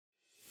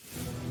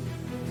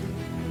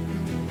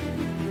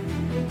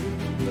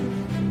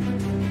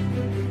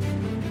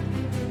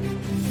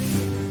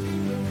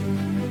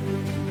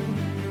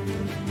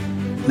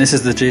This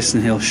is the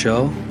Jason Hill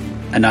Show,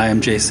 and I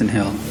am Jason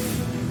Hill.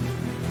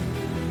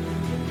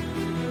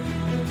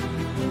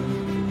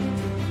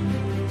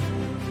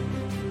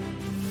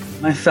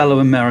 My fellow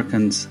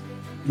Americans,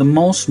 the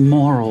most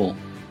moral,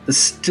 the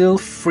still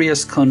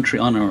freest country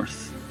on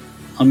earth,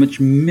 on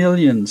which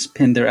millions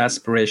pin their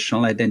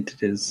aspirational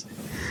identities,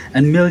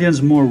 and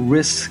millions more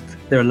risk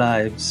their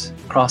lives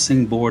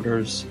crossing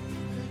borders,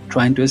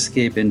 trying to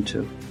escape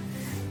into,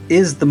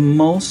 is the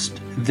most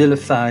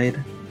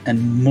vilified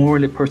and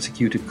morally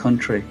persecuted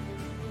country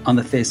on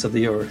the face of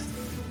the earth.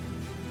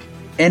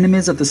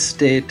 Enemies of the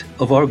state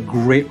of our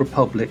great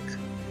republic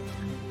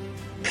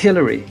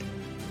pillory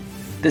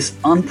this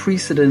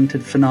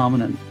unprecedented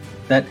phenomenon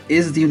that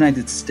is the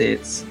United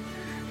States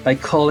by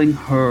calling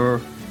her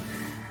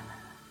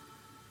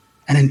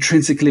an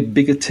intrinsically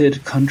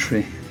bigoted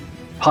country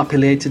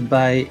populated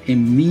by a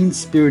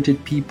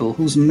mean-spirited people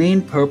whose main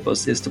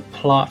purpose is to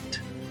plot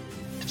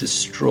to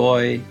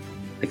destroy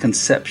the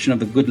conception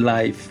of the good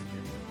life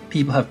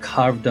people have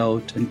carved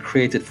out and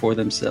created for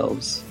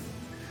themselves.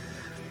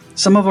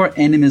 Some of our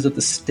enemies of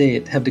the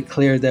state have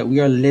declared that we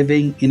are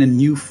living in a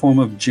new form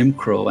of Jim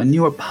Crow, a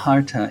new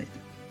apartheid,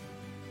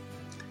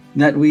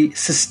 that we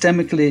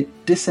systemically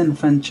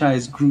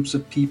disenfranchise groups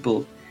of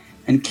people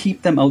and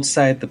keep them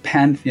outside the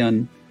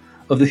pantheon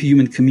of the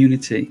human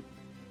community.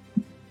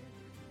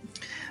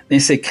 They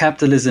say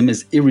capitalism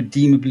is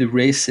irredeemably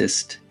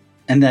racist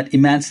and that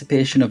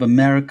emancipation of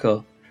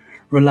America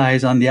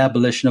relies on the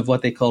abolition of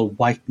what they call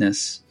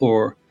whiteness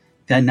or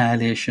the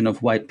annihilation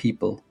of white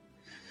people.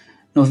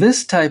 Now,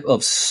 this type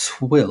of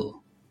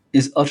swill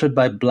is uttered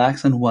by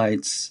blacks and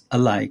whites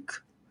alike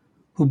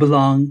who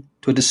belong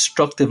to a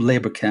destructive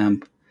labor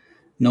camp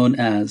known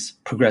as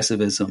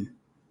progressivism.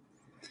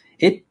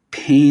 It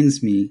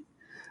pains me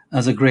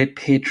as a great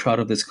patriot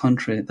of this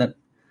country that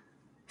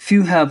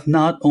few have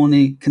not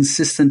only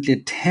consistently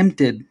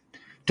attempted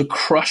to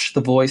crush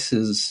the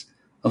voices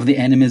of the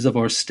enemies of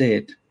our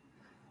state,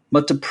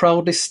 but to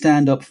proudly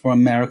stand up for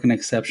American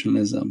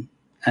exceptionalism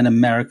and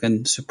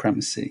American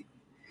supremacy.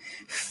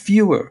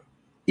 Fewer,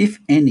 if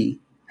any,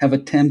 have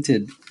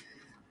attempted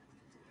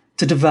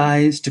to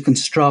devise, to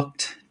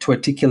construct, to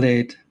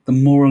articulate the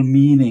moral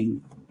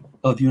meaning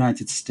of the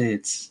United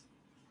States.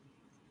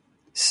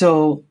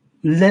 So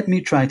let me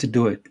try to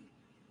do it.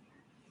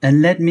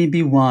 And let me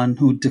be one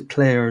who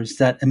declares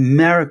that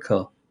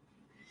America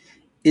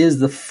is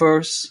the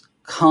first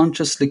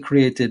consciously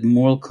created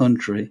moral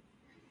country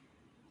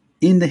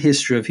in the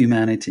history of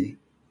humanity.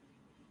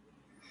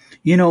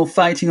 You know,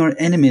 fighting our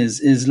enemies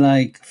is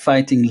like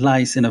fighting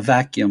lice in a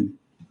vacuum.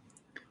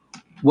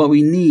 What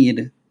we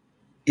need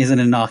is an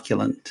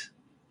inoculant,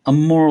 a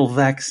moral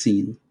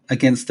vaccine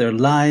against their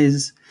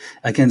lies,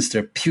 against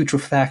their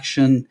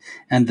putrefaction,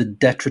 and the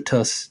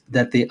detritus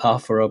that they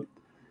offer up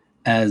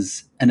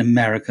as an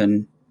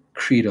American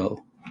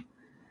credo.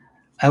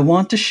 I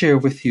want to share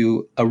with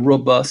you a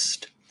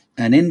robust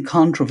and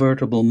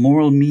incontrovertible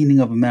moral meaning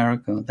of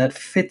America that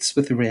fits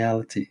with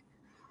reality.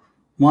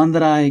 One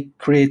that I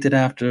created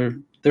after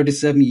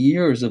 37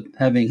 years of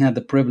having had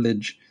the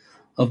privilege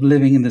of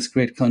living in this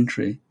great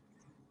country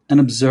and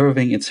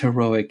observing its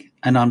heroic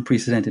and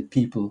unprecedented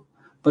people.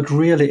 But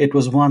really, it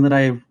was one that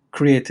I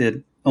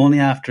created only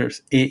after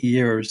 8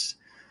 years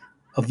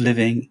of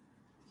living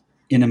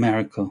in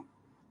America.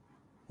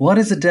 What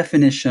is the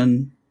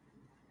definition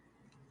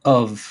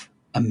of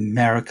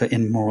America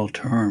in moral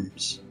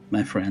terms,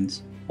 my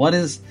friends? What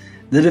is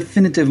the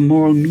definitive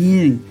moral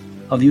meaning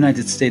of the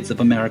United States of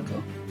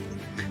America?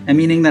 A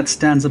meaning that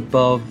stands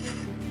above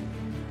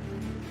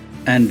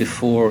and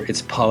before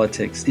its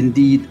politics,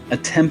 indeed a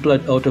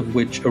template out of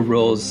which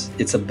arose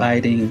its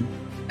abiding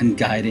and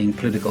guiding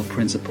political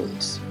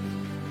principles.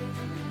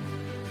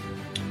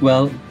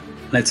 Well,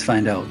 let's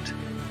find out.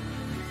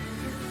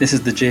 This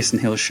is the Jason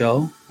Hill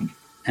Show,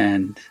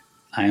 and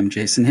I am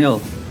Jason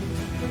Hill.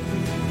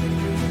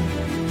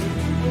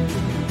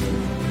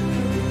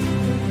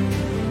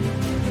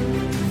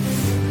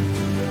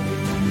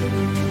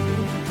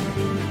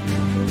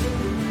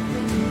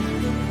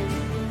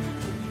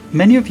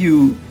 Many of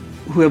you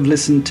who have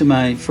listened to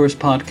my first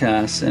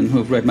podcast and who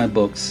have read my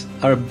books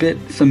are a bit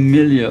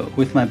familiar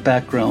with my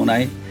background.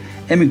 I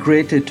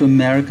emigrated to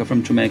America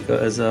from Jamaica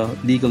as a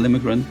legal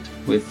immigrant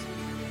with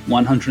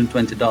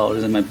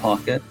 $120 in my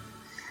pocket.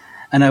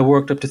 And I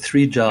worked up to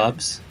 3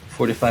 jobs,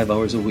 45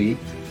 hours a week,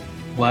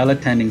 while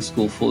attending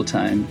school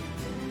full-time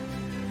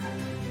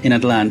in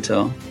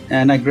Atlanta.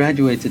 And I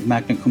graduated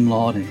magna cum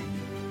laude.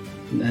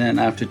 And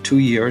after 2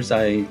 years,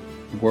 I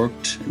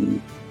worked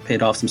and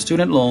paid off some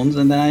student loans,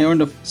 and then I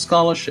earned a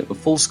scholarship, a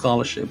full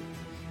scholarship,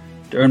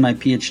 to earn my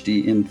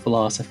PhD in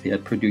philosophy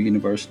at Purdue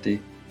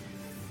University,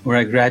 where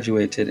I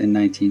graduated in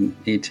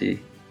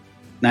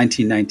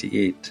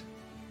 1998.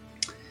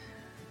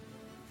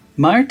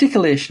 My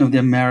articulation of the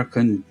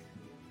American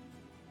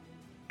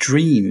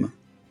dream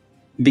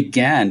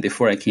began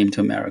before I came to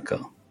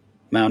America.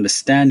 My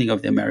understanding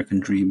of the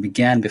American dream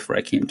began before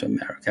I came to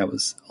America. I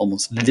was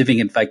almost living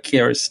it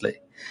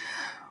vicariously.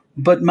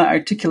 But my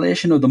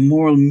articulation of the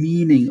moral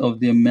meaning of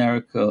the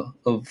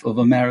of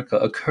America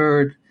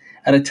occurred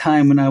at a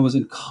time when I was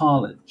in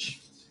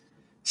college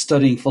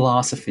studying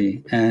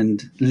philosophy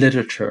and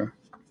literature,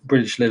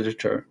 British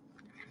literature.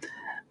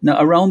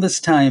 Now, around this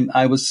time,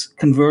 I was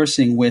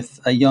conversing with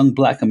a young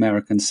Black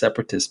American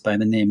separatist by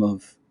the name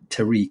of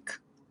Tariq.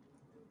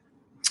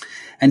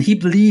 And he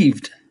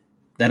believed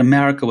that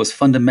America was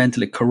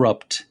fundamentally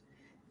corrupt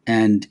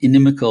and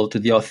inimical to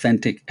the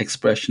authentic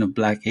expression of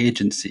Black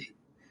agency.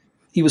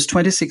 He was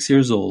 26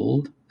 years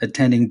old,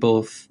 attending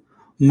both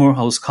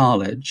Morehouse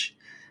College,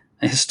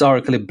 a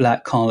historically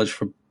Black college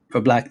for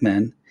Black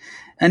men,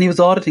 and he was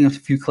auditing a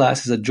few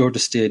classes at Georgia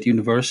State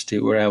University,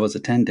 where I was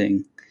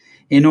attending,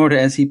 in order,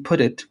 as he put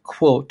it,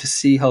 quote, to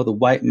see how the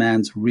white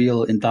man's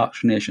real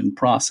indoctrination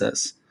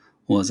process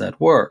was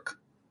at work,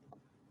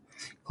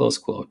 close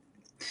quote.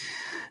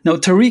 Now,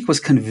 Tariq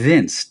was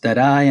convinced that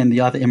I and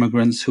the other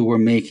immigrants who were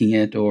making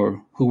it,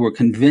 or who were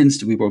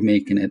convinced we were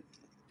making it,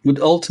 would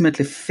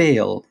ultimately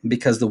fail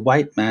because the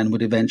white man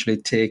would eventually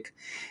take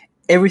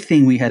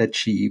everything we had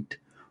achieved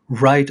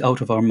right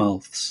out of our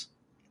mouths.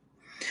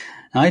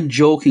 I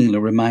jokingly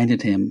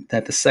reminded him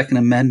that the Second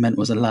Amendment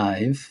was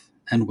alive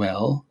and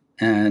well,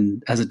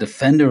 and as a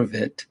defender of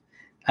it,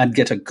 I'd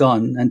get a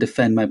gun and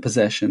defend my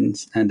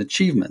possessions and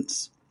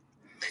achievements.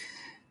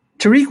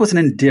 Tariq was an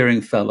endearing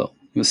fellow.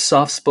 He was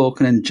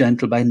soft-spoken and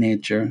gentle by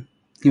nature.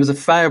 He was a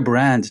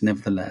firebrand,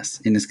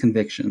 nevertheless, in his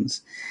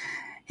convictions.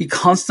 He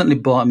constantly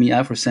bought me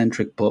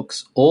Afrocentric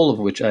books, all of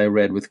which I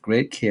read with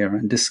great care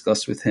and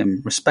discussed with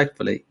him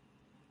respectfully.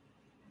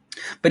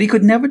 But he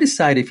could never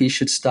decide if he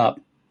should stop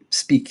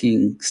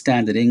speaking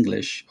standard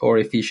English or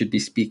if he should be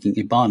speaking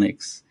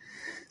Ebonics,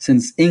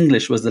 since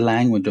English was the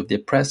language of the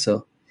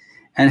oppressor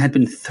and had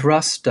been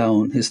thrust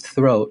down his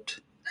throat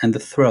and the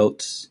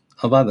throats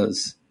of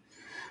others.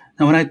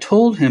 Now, when I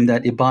told him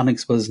that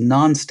Ebonics was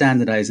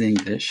non-standardized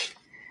English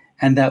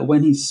and that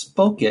when he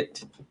spoke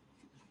it,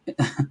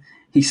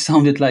 he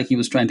sounded like he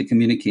was trying to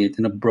communicate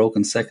in a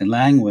broken second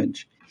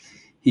language,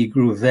 he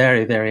grew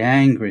very, very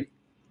angry.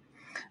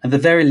 At the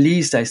very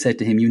least, I said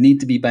to him, you need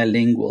to be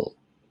bilingual,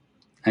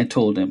 I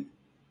told him.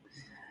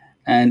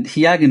 And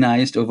he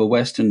agonized over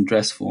Western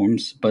dress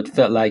forms, but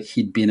felt like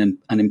he'd been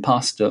an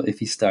imposter if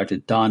he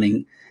started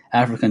donning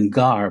African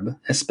garb,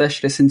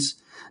 especially since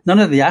none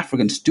of the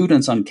African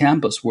students on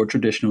campus wore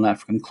traditional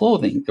African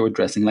clothing. They were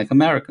dressing like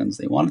Americans.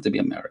 They wanted to be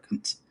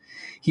Americans.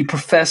 He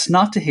professed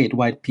not to hate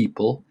white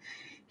people.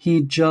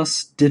 He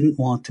just didn't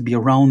want to be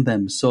around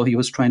them, so he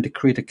was trying to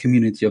create a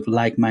community of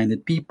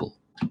like-minded people.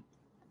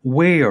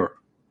 Where?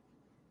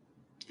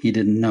 He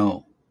didn't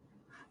know.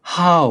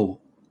 How?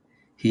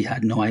 He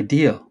had no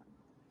idea.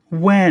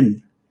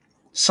 When?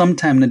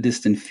 Sometime in the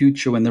distant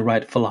future when the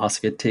right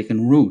philosophy had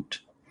taken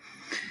root.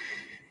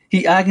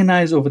 He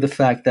agonized over the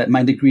fact that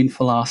my degree in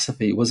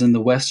philosophy was in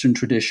the Western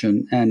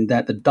tradition and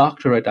that the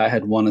doctorate I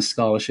had won a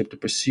scholarship to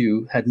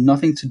pursue had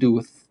nothing to do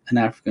with an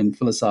African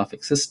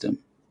philosophic system.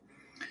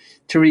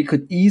 Tariq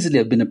could easily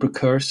have been a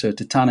precursor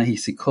to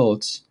Ta-Nehisi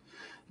Coates,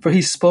 for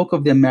he spoke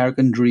of the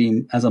American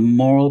dream as a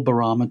moral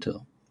barometer.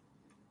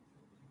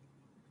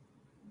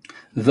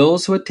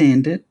 Those who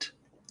attained it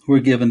were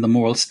given the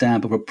moral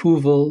stamp of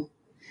approval,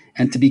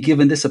 and to be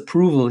given this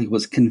approval, he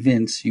was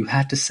convinced you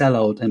had to sell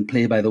out and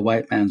play by the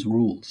white man's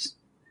rules.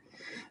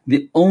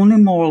 The only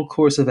moral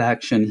course of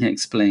action, he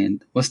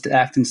explained, was to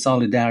act in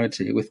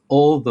solidarity with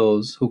all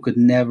those who could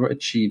never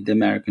achieve the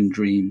American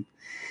dream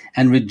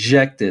and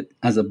reject it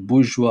as a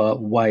bourgeois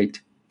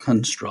white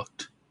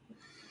construct.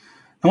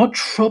 Now, what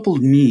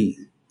troubled me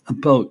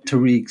about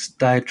Tariq's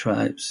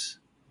diatribes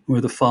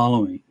were the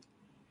following.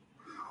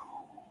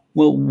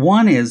 Well,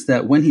 one is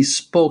that when he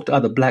spoke to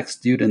other black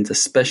students,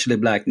 especially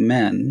black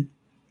men,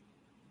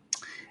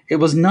 it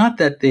was not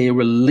that they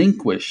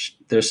relinquished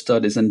their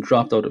studies and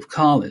dropped out of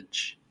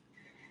college.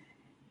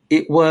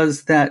 It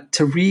was that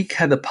Tariq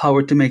had the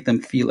power to make them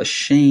feel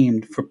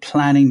ashamed for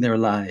planning their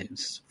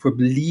lives, for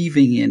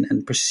believing in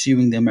and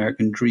pursuing the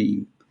American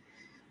dream.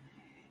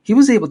 He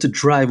was able to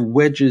drive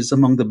wedges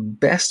among the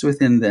best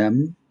within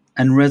them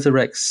and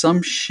resurrect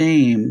some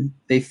shame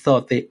they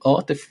thought they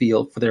ought to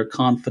feel for their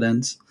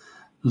confidence,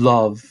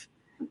 love,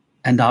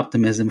 and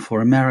optimism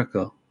for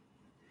America.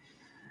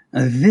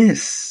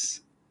 This,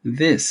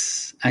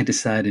 I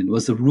decided,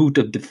 was the root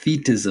of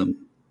defeatism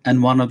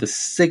and one of the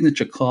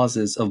signature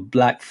causes of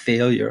black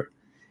failure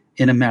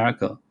in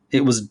America.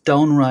 It was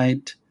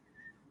downright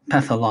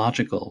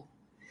pathological.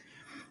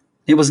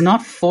 It was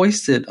not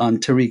foisted on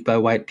Tariq by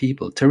white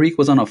people. Tariq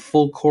was on a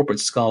full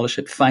corporate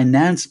scholarship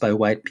financed by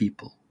white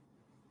people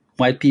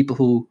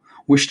who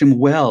wished him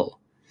well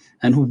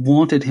and who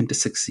wanted him to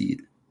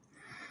succeed.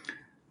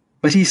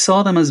 But he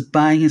saw them as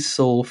buying his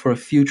soul for a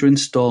future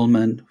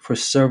installment for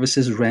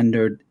services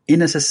rendered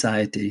in a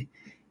society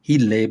he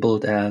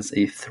labeled as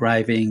a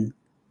thriving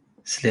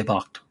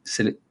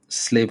slavetocracy.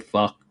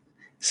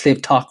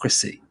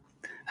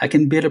 I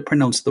can barely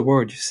pronounce the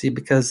word, you see,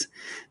 because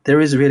there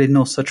is really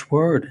no such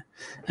word.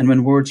 And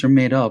when words are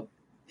made up,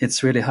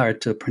 it's really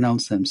hard to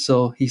pronounce them.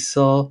 So he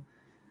saw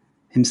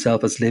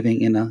himself as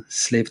living in a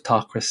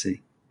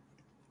slavetocracy.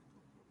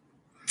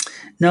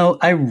 Now,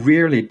 I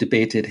rarely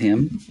debated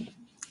him,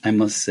 I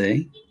must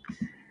say,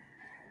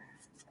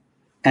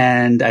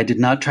 and I did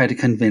not try to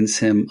convince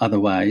him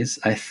otherwise.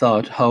 I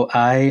thought how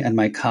I and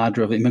my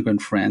cadre of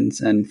immigrant friends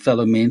and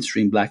fellow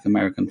mainstream Black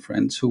American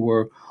friends who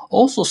were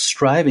also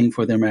striving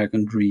for the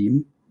American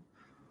dream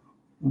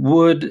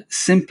would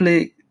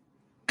simply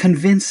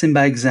convince him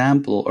by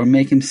example or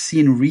make him see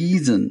in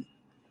reason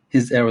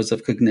his errors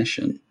of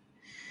cognition.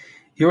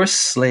 "You're a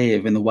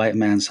slave in the white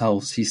man's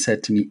house," he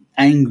said to me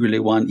angrily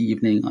one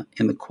evening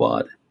in the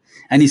quad,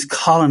 "and he's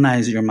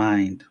colonized your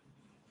mind."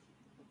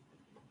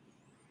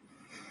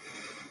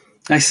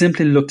 I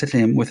simply looked at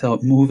him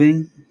without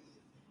moving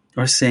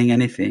or saying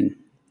anything.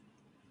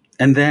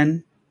 And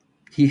then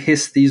he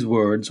hissed these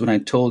words when I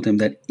told him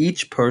that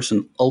each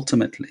person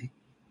ultimately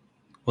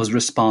was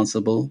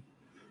responsible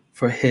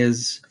for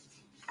his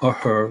or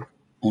her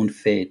own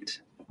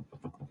fate.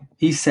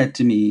 He said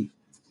to me,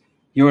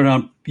 you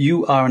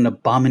are an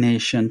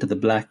abomination to the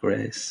Black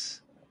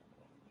race,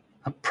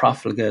 a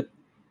profligate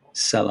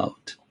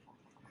sellout."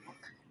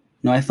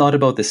 Now, I thought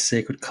about the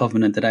sacred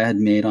covenant that I had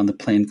made on the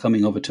plane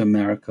coming over to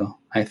America.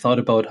 I thought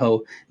about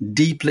how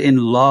deeply in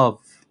love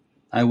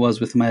I was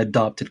with my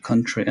adopted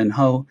country and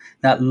how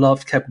that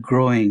love kept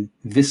growing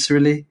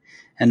viscerally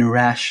and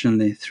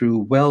rationally through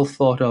well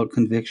thought out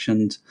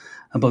convictions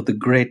about the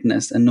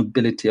greatness and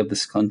nobility of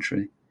this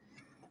country.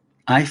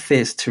 I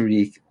faced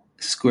Tariq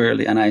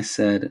squarely and I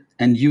said,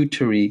 "And you,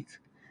 Tariq,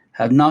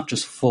 have not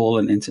just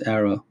fallen into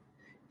error,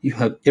 you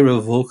have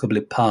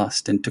irrevocably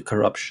passed into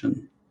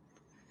corruption."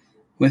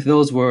 With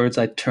those words,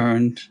 I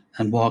turned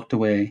and walked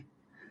away,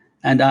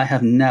 and I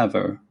have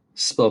never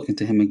spoken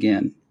to him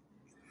again.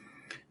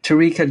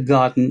 Tariq had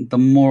gotten the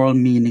moral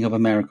meaning of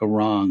America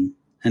wrong,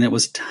 and it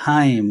was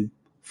time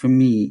for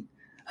me,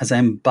 as I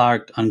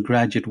embarked on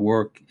graduate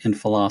work in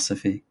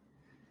philosophy,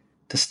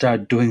 to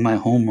start doing my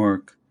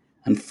homework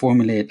and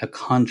formulate a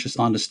conscious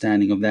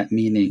understanding of that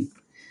meaning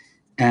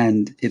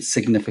and its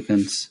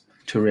significance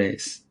to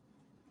race.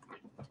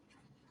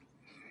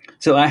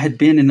 So I had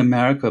been in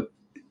America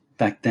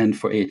back then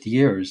for 8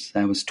 years.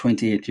 I was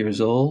 28 years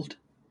old.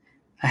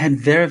 I had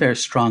very, very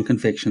strong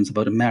convictions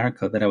about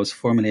America that I was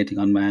formulating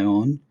on my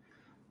own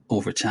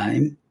over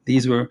time.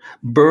 These were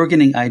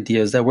burgeoning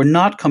ideas that were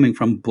not coming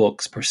from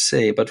books per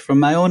se, but from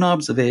my own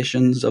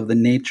observations of the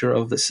nature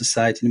of the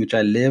society in which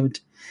I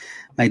lived,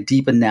 my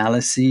deep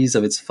analyses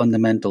of its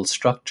fundamental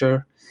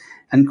structure,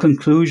 and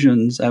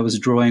conclusions I was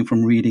drawing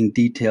from reading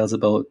details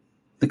about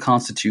the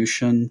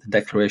Constitution, the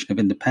Declaration of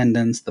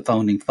Independence, the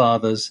Founding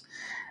Fathers,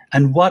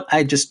 and what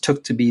I just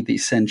took to be the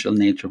essential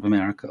nature of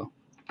America.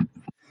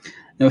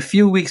 Now, a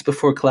few weeks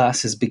before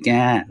classes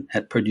began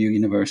at Purdue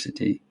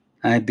University,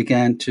 I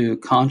began to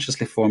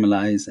consciously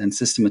formalize and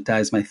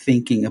systematize my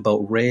thinking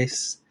about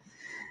race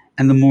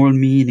and the moral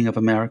meaning of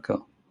America.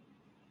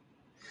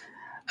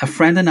 A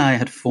friend and I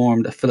had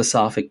formed a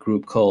philosophic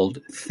group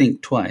called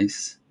Think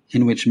Twice,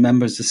 in which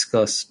members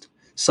discussed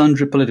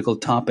sundry political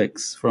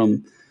topics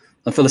from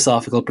a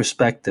philosophical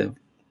perspective.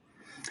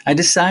 I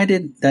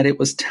decided that it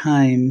was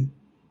time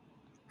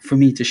for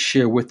me to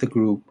share with the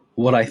group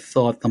what I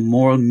thought the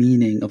moral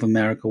meaning of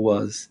America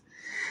was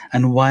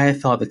and why I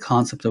thought the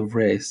concept of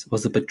race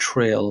was a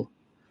betrayal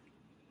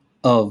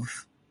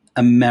of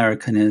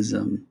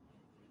Americanism.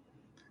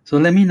 So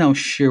let me now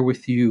share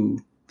with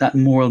you that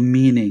moral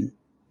meaning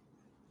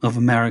of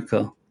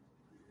America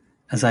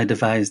as I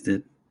devised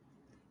it.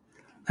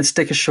 Let's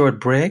take a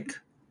short break,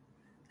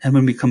 and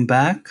when we come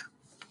back,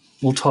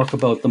 we'll talk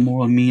about the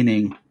moral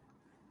meaning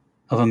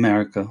of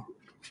America.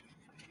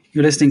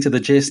 You're listening to The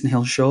Jason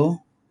Hill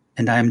Show,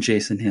 and I am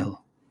Jason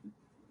Hill.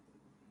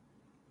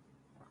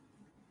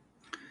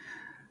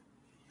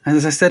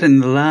 As I said in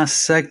the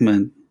last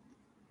segment,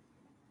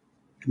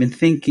 I've been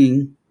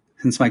thinking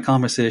since my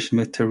conversation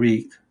with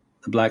Tariq,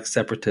 the Black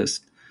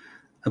separatist,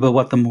 about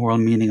what the moral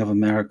meaning of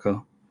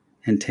America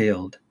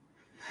entailed.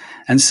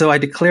 And so I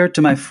declared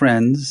to my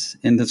friends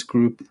in this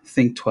group,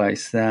 Think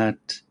Twice,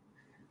 that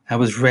I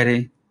was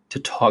ready to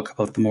talk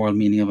about the moral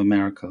meaning of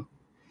America.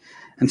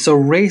 And so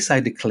race,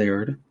 I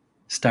declared,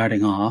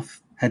 starting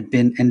off, had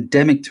been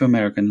endemic to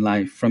American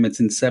life from its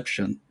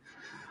inception.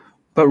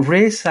 But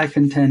race, I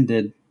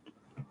contended,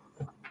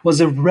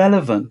 was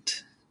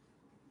irrelevant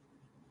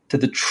to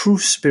the true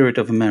spirit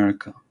of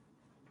America.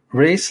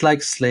 Race,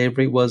 like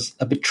slavery, was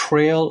a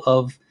betrayal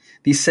of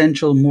the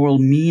essential moral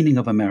meaning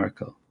of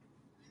America.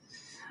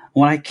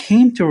 What I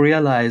came to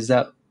realize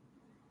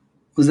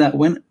was that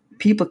when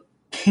people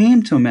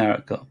came to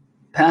America,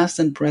 past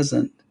and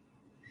present,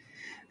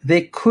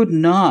 they could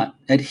not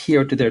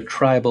adhere to their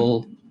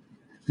tribal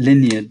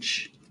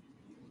lineage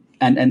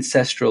and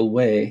ancestral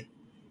way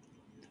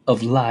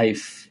of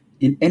life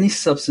in any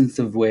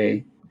substantive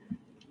way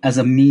as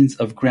a means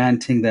of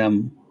granting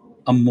them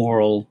a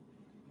moral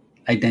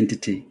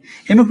identity.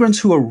 Immigrants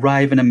who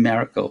arrive in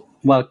America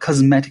while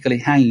cosmetically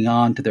hanging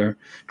on to their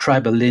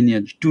tribal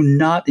lineage do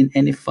not in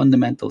any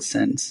fundamental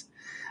sense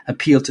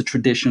appeal to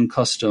tradition,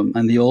 custom,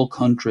 and the old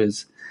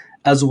countries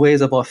as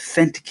ways of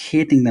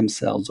authenticating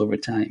themselves over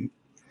time.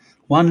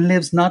 One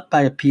lives not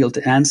by appeal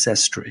to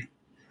ancestry,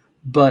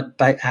 but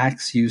by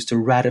acts used to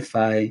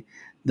ratify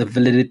the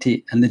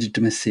validity and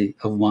legitimacy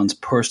of one's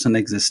personal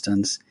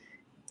existence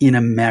in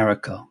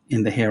America,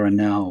 in the here and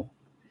now.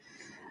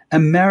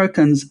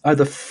 Americans are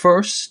the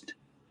first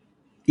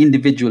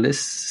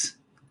individualists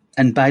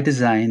and by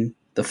design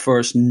the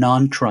first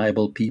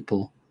non-tribal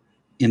people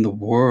in the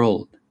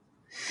world.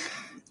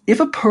 If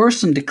a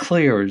person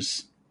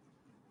declares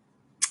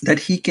that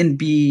he can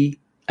be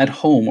at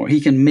home or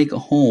he can make a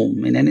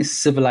home in any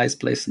civilized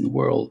place in the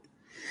world,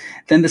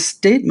 then the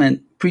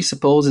statement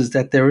presupposes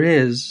that there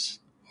is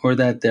or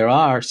that there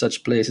are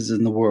such places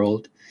in the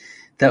world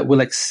that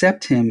will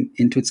accept him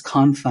into its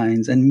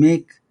confines and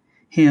make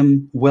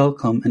him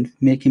welcome and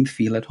make him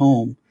feel at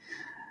home.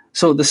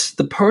 So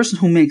the person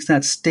who makes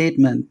that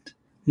statement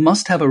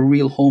must have a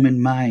real home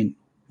in mind,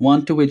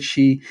 one to which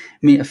he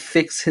may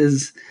affix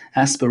his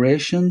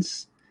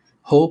aspirations,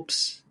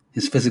 hopes,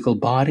 his physical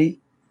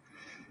body.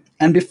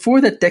 And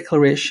before that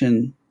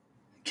declaration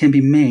can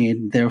be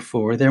made,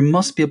 therefore, there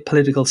must be a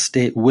political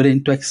state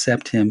willing to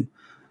accept him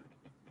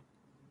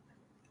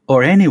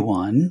or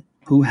anyone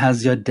who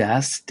has the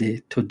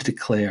audacity to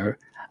declare,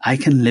 I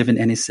can live in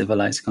any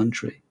civilized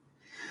country.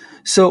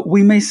 So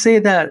we may say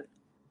that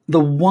the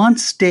one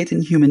state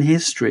in human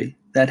history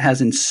that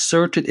has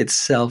inserted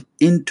itself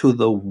into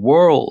the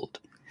world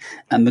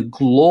and the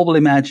global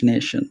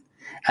imagination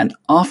and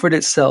offered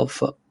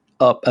itself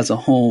up as a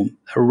home,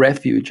 a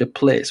refuge, a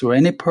place where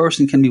any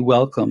person can be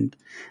welcomed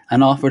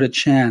and offered a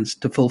chance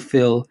to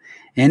fulfill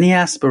any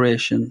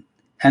aspiration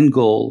and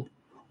goal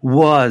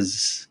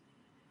was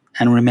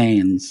and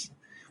remains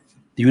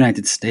the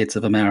United States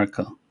of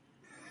America.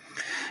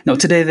 Now,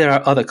 today there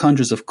are other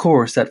countries, of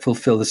course, that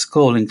fulfill this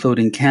goal,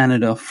 including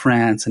Canada,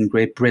 France, and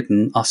Great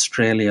Britain,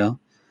 Australia.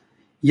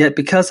 Yet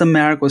because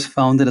America was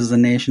founded as a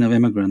nation of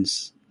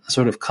immigrants, a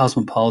sort of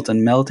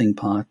cosmopolitan melting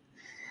pot,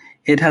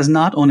 it has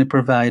not only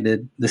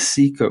provided the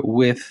seeker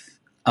with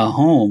a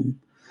home,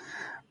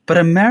 but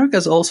America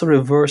has also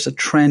reversed a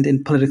trend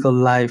in political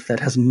life that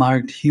has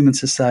marked human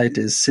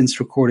societies since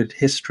recorded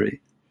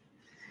history.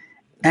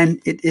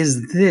 And it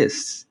is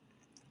this.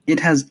 It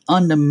has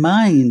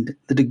undermined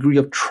the degree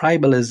of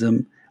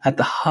tribalism at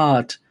the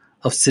heart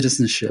of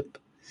citizenship,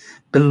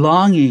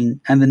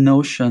 belonging, and the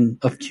notion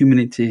of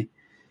community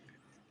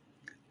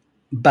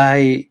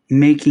by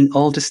making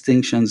all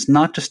distinctions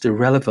not just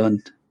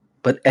irrelevant,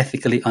 but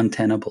ethically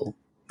untenable.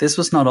 This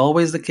was not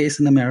always the case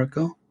in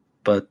America,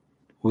 but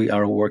we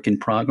are a work in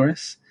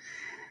progress.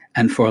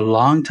 And for a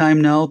long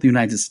time now, the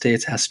United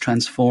States has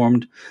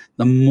transformed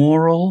the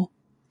moral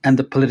and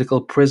the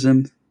political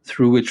prism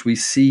through which we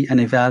see and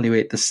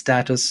evaluate the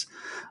status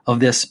of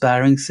the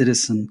aspiring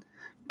citizen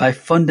by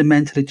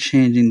fundamentally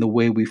changing the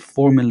way we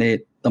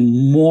formulate the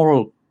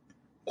moral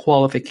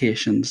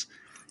qualifications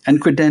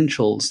and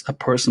credentials a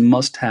person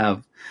must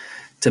have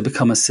to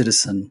become a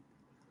citizen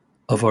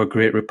of our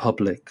great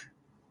republic.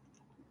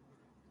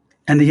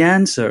 And the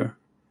answer,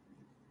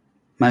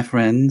 my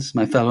friends,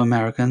 my fellow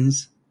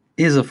Americans,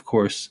 is, of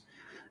course,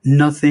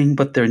 nothing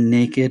but their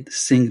naked,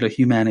 singular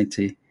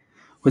humanity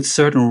with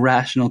certain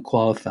rational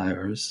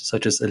qualifiers,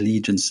 such as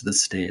allegiance to the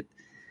state,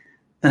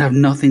 that have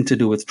nothing to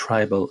do with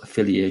tribal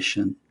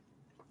affiliation.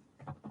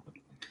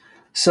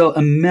 So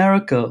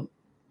America,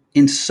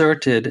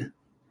 inserted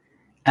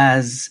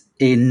as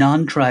a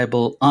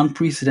non-tribal,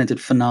 unprecedented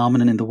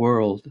phenomenon in the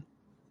world,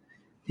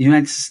 the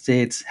United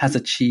States has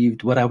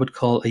achieved what I would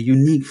call a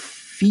unique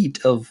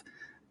feat of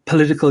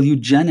political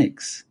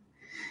eugenics.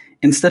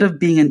 Instead of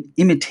being an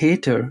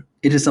imitator,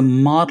 it is a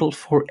model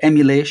for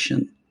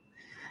emulation.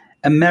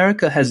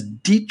 America has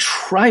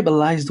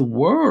detribalized the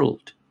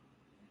world.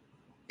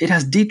 It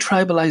has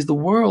detribalized the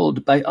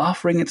world by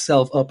offering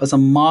itself up as a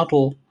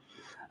model,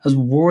 as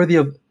worthy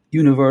of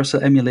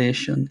universal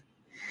emulation.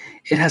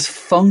 It has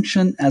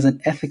functioned as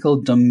an ethical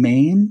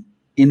domain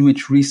in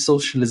which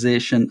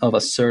resocialization of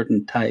a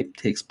certain type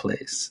takes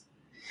place.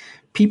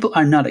 People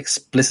are not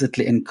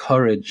explicitly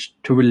encouraged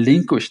to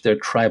relinquish their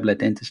tribal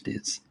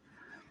identities.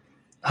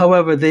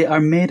 However, they are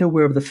made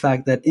aware of the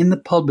fact that in the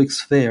public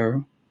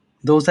sphere,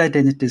 those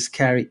identities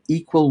carry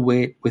equal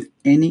weight with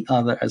any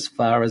other as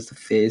far as the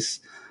face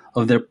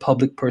of their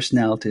public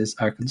personalities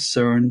are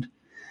concerned,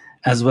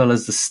 as well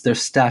as their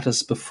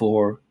status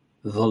before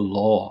the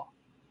law.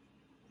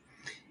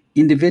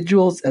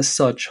 Individuals as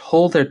such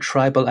hold their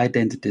tribal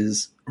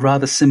identities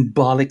rather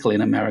symbolically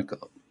in America.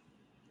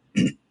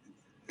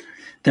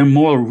 Their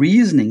moral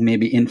reasoning may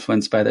be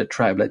influenced by their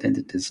tribal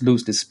identities,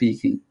 loosely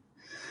speaking.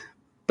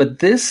 But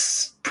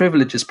this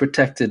privilege is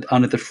protected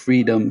under the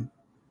freedom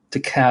to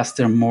cast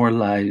their moral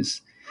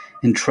lives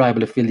in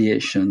tribal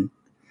affiliation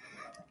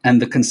and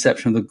the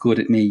conception of the good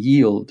it may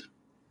yield.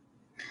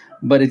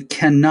 But it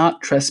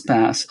cannot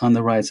trespass on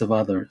the rights of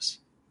others.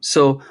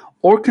 So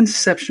our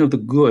conception of the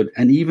good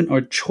and even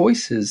our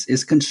choices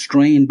is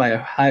constrained by a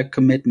high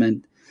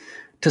commitment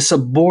to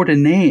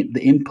subordinate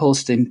the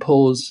impulse to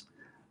impose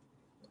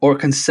our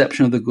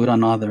conception of the good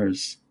on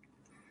others.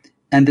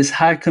 And this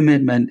high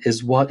commitment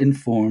is what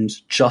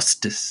informs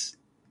justice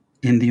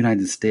in the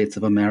United States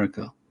of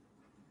America.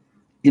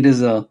 It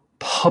is a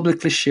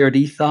publicly shared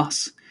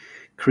ethos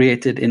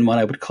created in what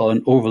I would call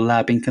an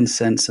overlapping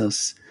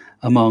consensus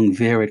among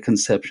varied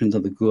conceptions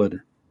of the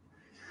good.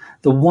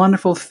 The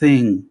wonderful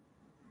thing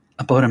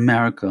about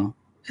America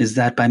is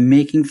that by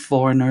making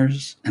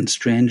foreigners and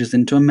strangers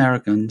into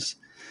Americans,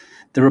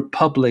 the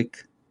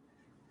Republic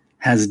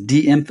has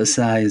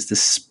de-emphasized the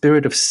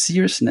spirit of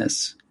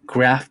seriousness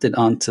grafted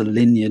onto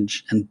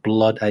lineage and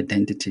blood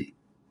identity.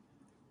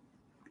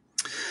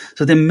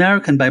 So the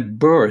American by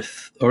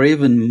birth, or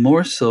even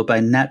more so by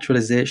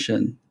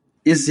naturalization,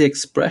 is the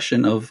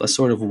expression of a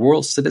sort of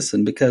world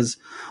citizen, because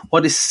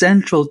what is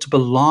central to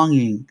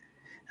belonging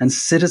and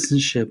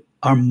citizenship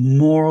are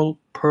moral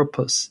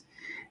purpose,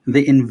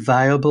 the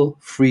inviolable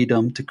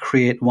freedom to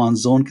create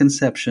one's own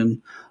conception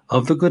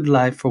of the good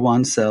life for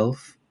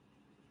oneself,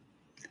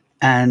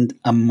 and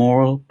a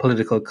moral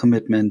political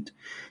commitment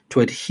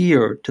to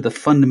adhere to the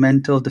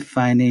fundamental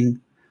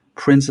defining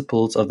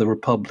principles of the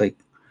Republic,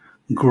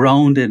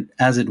 grounded,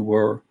 as it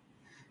were,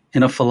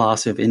 in a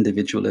philosophy of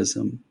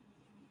individualism.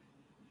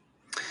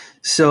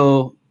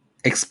 So,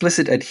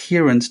 explicit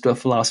adherence to a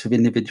philosophy of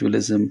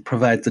individualism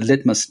provides the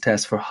litmus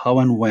test for how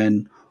and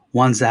when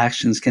one's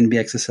actions can be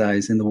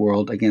exercised in the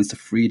world against the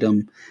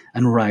freedom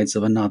and rights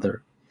of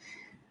another.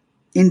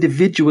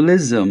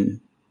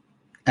 Individualism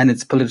and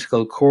its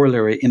political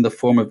corollary in the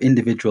form of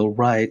individual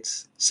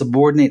rights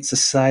subordinates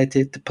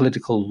society to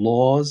political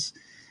laws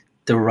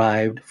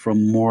derived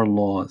from moral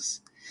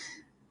laws.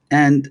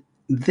 And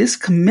this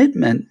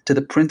commitment to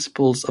the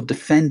principles of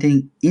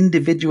defending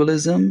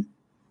individualism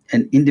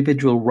and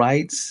individual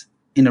rights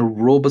in a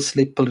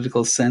robustly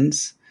political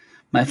sense,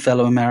 my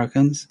fellow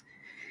Americans,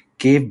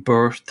 gave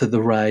birth to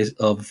the rise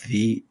of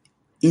the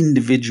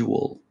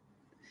individual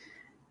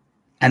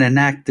and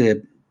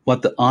enacted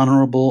what the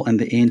honorable and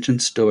the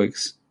ancient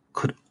Stoics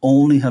could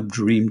only have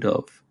dreamed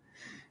of,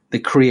 the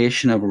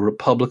creation of a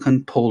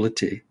republican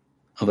polity,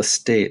 of a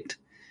state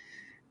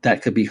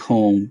that could be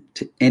home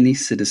to any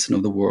citizen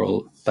of the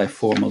world by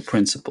formal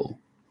principle.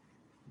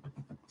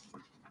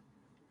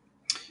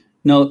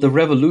 Now, the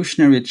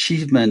revolutionary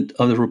achievement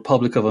of the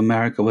Republic of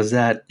America was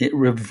that it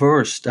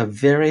reversed a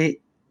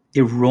very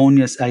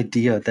erroneous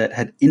idea that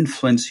had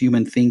influenced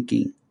human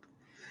thinking.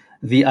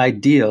 The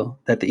idea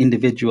that the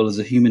individual as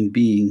a human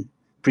being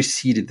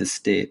preceded the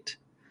state.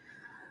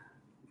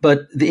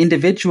 But the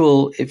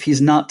individual, if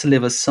he's not to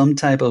live as some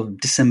type of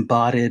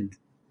disembodied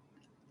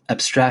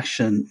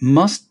abstraction,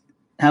 must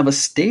have a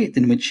state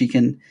in which he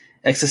can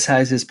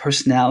exercise his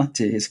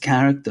personality, his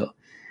character.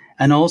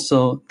 And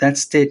also, that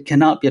state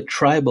cannot be a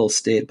tribal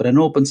state, but an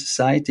open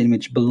society in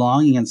which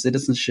belonging and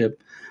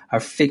citizenship are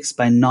fixed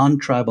by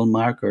non-tribal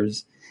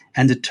markers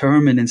and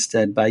determined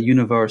instead by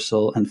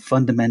universal and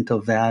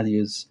fundamental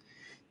values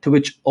to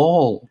which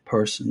all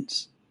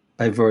persons,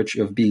 by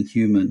virtue of being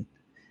human,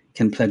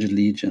 can pledge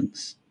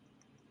allegiance.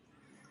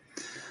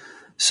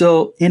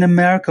 So in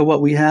America,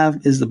 what we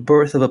have is the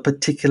birth of a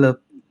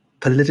particular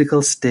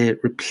political state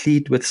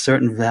replete with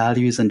certain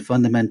values and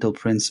fundamental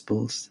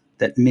principles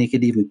that make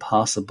it even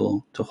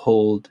possible to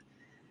hold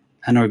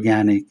an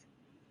organic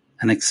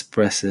and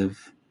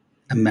expressive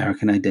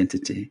American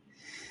identity.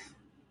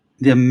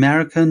 The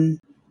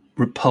American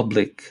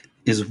Republic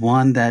is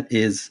one that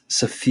is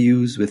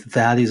suffused with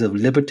values of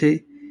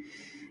liberty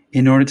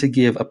in order to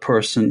give a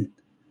person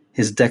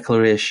his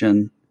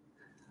declaration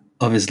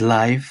of his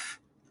life,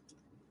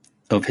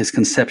 of his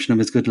conception of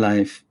his good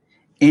life,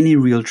 any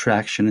real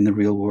traction in the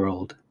real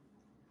world.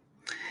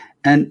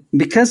 And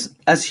because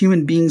as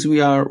human beings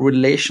we are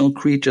relational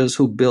creatures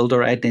who build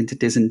our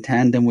identities in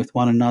tandem with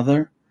one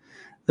another,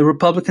 the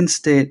Republican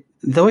state,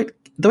 though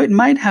it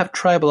might have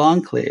tribal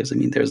enclaves, I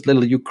mean, there's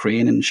little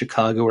Ukraine in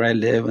Chicago where I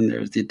live, and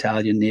there's the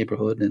Italian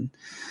neighborhood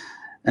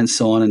and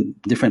so on,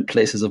 and different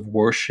places of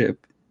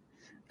worship,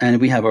 and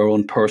we have our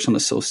own personal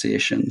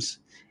associations.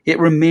 It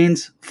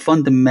remains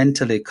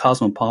fundamentally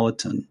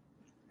cosmopolitan,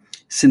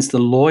 since the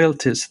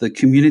loyalties to the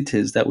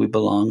communities that we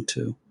belong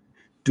to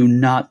do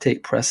not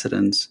take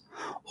precedence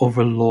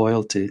over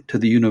loyalty to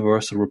the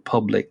universal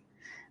republic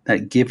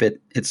that give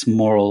it its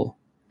moral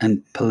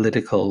and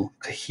political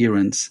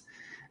coherence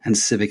and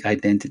civic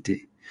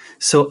identity.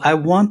 So I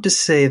want to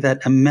say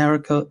that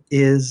America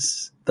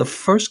is the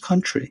first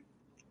country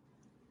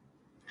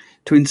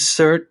to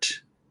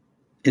insert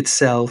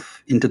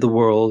itself into the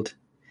world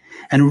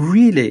and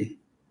really,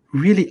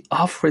 really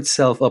offer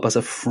itself up as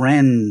a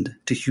friend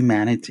to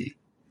humanity.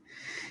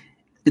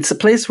 It's a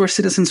place where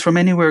citizens from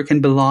anywhere can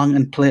belong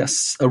and play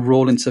a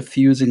role in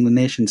suffusing the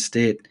nation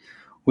state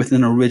with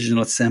an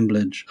original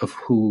assemblage of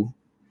who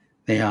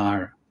they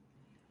are.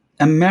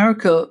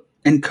 America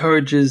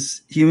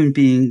encourages human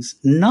beings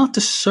not to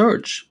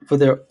search for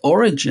their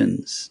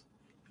origins,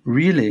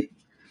 really,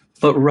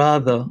 but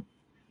rather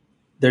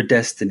their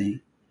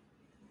destiny.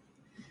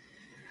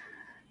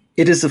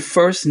 It is the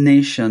first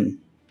nation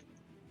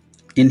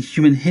in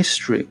human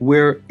history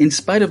where, in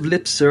spite of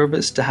lip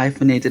service to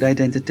hyphenated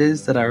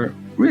identities that are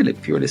really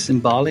purely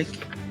symbolic,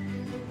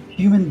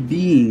 human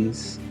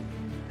beings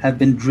have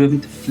been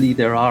driven to flee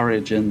their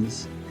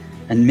origins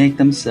and make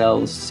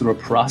themselves, through a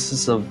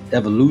process of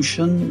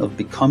evolution, of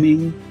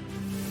becoming,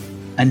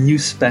 a new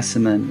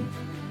specimen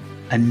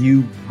a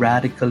new,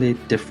 radically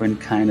different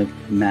kind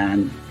of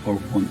man or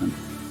woman.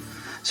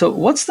 So,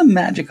 what's the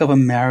magic of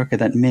America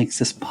that makes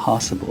this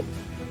possible?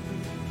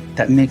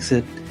 That makes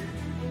it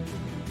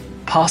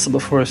possible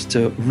for us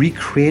to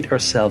recreate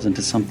ourselves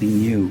into something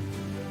new?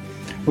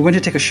 We're going to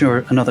take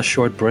another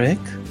short break.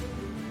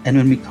 And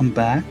when we come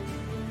back,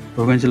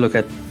 we're going to look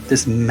at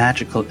this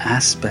magical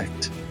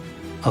aspect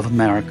of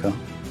America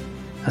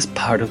as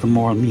part of the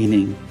moral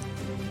meaning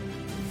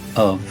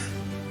of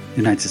the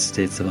United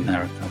States of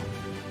America.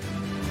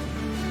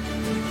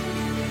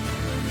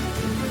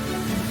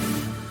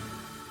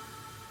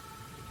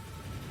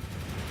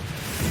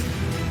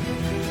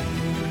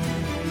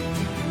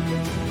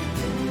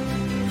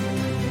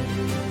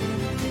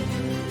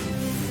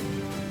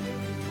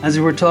 As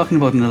we were talking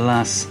about in the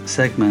last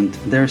segment,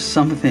 there's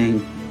something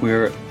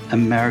where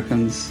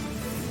Americans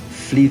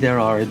flee their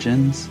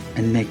origins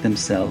and make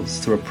themselves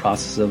through a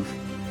process of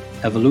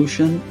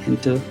evolution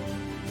into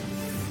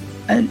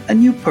a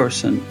new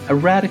person, a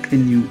radically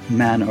new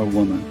man or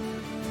woman.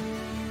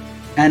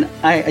 And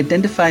I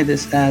identify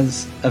this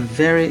as a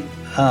very,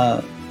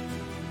 I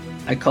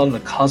call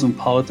it a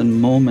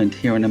cosmopolitan moment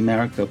here in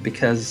America,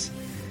 because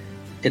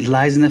it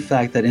lies in the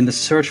fact that in the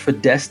search for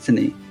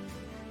destiny,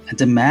 a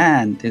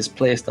demand is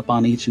placed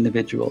upon each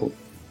individual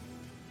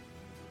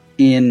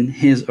in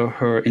his or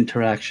her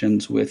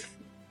interactions with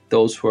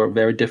those who are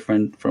very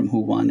different from who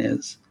one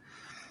is.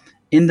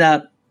 In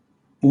that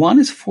one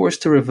is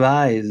forced to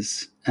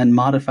revise and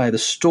modify the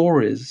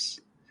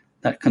stories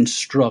that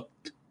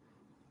construct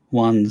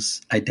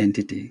one's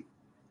identity.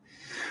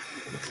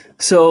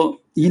 So,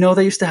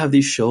 they used to have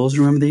these shows.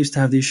 Remember, they used to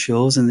have these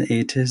shows in the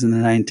 80s and the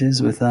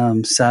 90s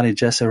with Sally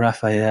Jessy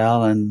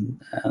Raphael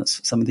and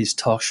some of these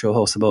talk show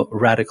hosts about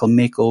radical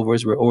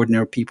makeovers, where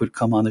ordinary people would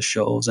come on the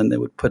shows and they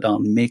would put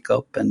on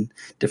makeup and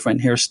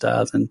different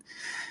hairstyles, and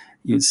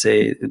you'd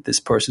say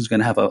this person's going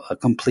to have a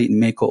complete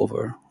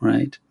makeover,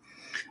 right?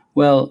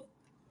 Well,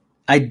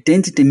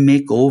 identity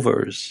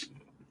makeovers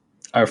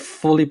are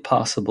fully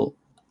possible,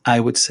 I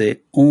would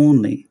say,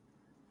 only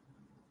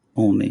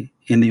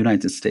in the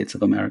United States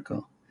of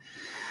America.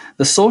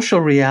 The social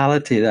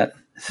reality that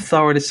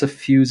thoroughly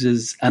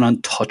suffuses an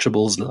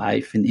untouchable's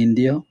life in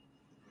India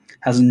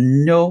has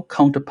no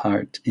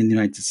counterpart in the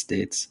United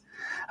States,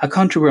 a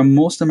country where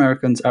most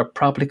Americans are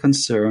properly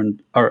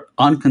concerned, or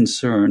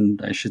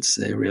unconcerned, I should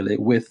say, really,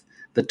 with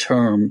the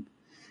term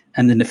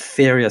and the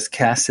nefarious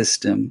caste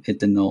system it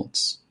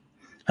denotes.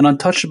 An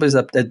untouchable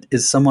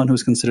is someone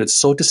who's considered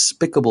so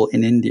despicable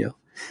in India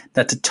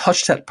that to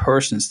touch that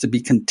person is to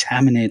be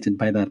contaminated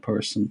by that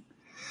person.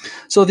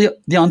 So the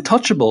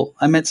untouchable,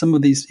 I met some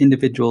of these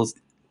individuals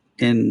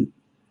in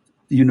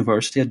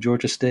university at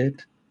Georgia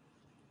State.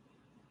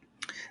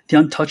 The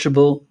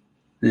untouchable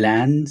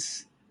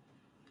lands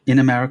in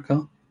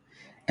America,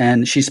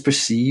 and she's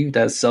perceived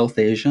as South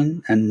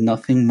Asian and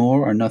nothing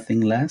more or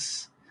nothing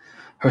less.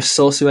 Her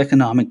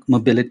socioeconomic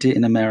mobility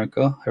in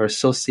America, her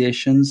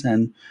associations,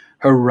 and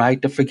her right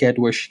to forget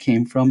where she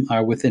came from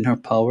are within her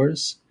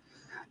powers.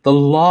 The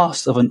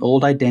loss of an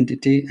old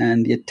identity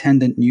and the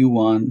attendant new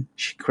one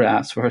she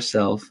crafts for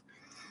herself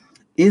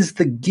is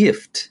the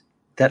gift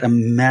that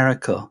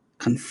America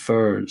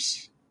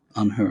confers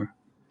on her.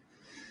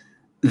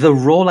 The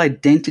role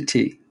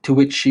identity to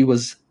which she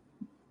was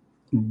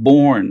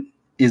born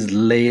is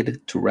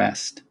laid to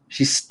rest.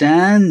 She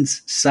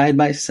stands side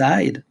by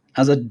side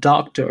as a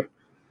doctor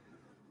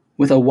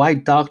with a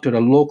white doctor at a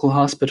local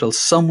hospital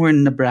somewhere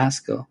in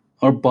Nebraska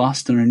or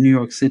Boston or New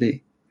York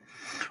City.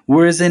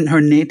 Whereas in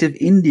her native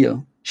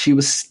India, she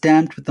was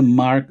stamped with the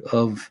mark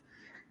of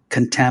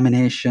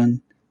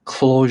contamination,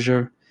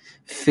 closure,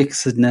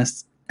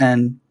 fixedness,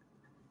 and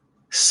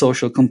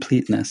social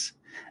completeness.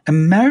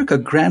 America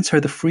grants her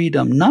the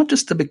freedom not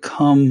just to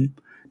become,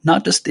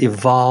 not just to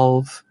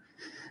evolve,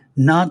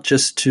 not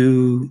just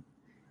to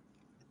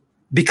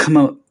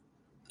become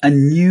a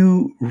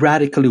new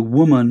radically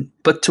woman,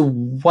 but to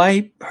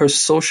wipe her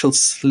social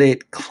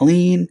slate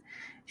clean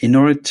in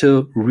order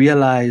to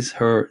realize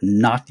her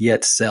not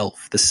yet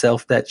self, the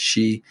self that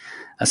she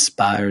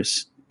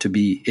aspires to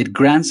be. It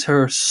grants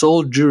her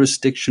sole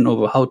jurisdiction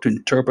over how to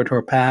interpret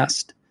her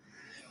past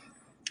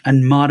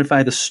and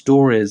modify the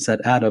stories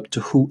that add up to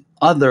who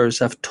others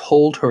have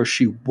told her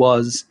she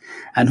was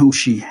and who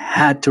she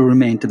had to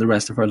remain to the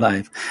rest of her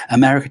life.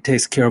 America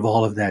takes care of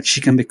all of that.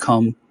 She can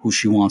become who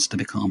she wants to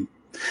become.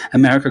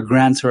 America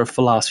grants her a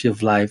philosophy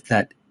of life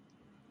that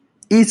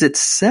is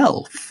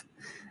itself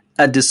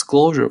a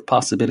disclosure of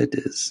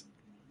possibilities.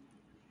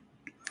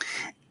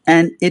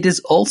 And it is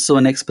also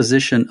an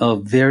exposition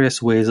of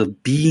various ways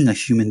of being a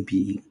human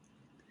being.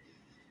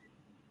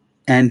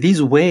 And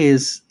these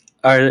ways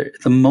are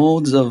the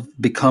modes of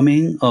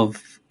becoming,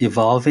 of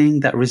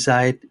evolving that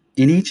reside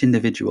in each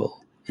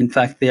individual. In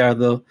fact, they are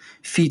the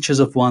features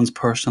of one's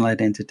personal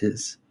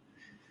identities,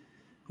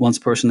 one's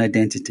personal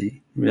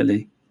identity,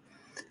 really.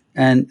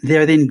 And they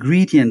are the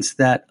ingredients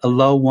that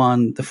allow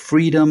one the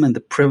freedom and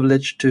the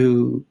privilege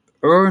to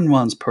earn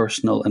one's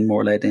personal and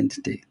moral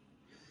identity.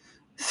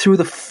 Through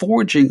the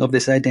forging of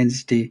this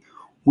identity,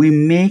 we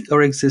make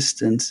our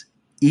existence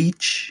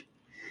each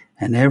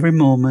and every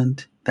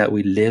moment that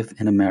we live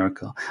in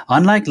America.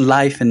 Unlike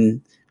life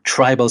in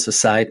tribal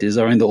societies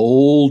or in the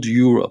old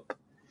Europe,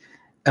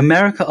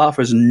 America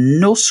offers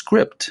no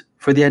script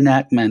for the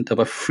enactment of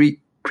a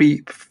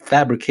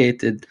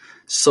prefabricated,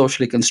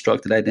 socially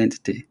constructed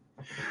identity,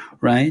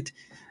 right?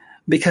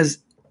 Because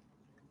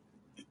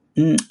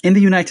in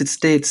the United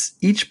States,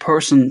 each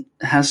person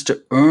has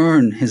to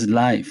earn his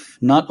life,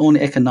 not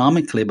only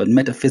economically, but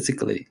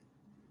metaphysically,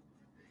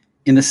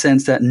 in the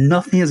sense that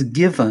nothing is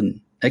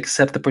given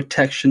except the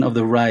protection of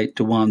the right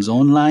to one's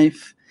own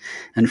life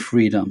and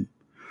freedom,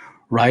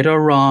 right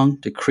or wrong,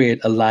 to create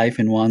a life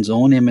in one's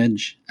own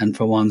image and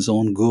for one's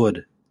own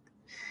good.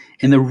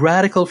 In the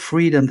radical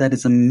freedom that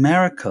is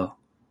America,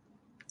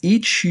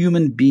 each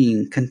human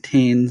being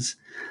contains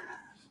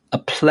a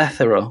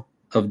plethora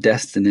of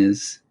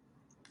destinies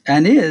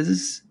and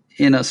is,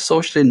 in a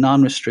socially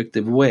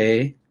non-restrictive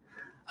way,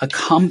 a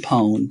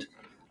compound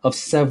of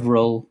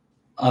several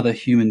other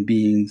human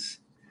beings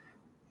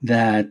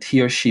that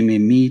he or she may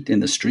meet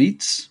in the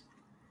streets,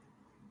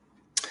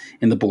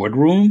 in the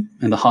boardroom,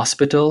 in the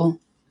hospital,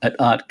 at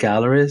art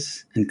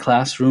galleries, in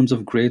classrooms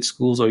of grade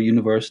schools or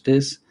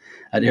universities,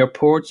 at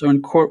airports or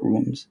in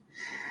courtrooms.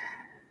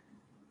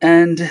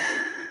 And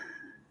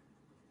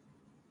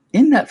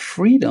in that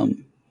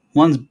freedom,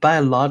 one's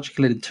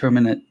biologically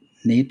determinate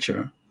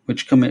nature,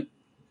 which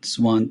commits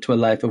one to a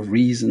life of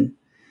reason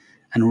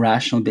and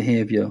rational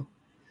behavior,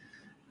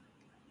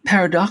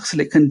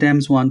 paradoxically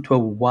condemns one to a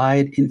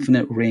wide,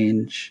 infinite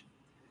range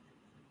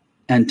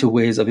and to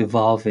ways of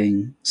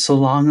evolving, so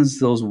long as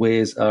those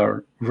ways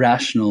are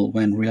rational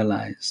when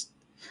realized.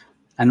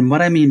 And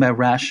what I mean by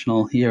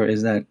rational here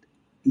is that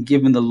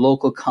given the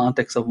local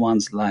context of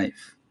one's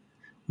life,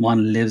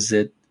 one lives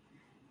it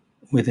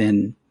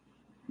within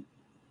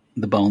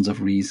the bounds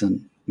of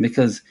reason.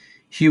 Because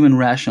human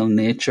rational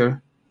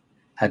nature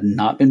had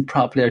not been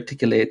properly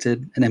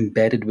articulated and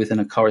embedded within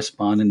a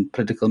corresponding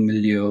political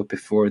milieu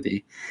before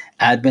the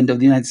advent of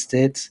the United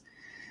States,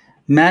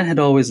 man had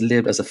always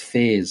lived as a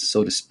phase,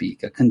 so to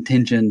speak, a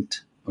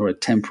contingent or a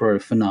temporary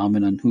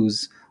phenomenon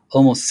whose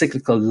almost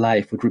cyclical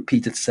life would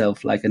repeat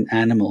itself like an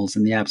animal's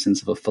in the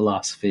absence of a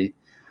philosophy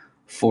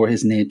for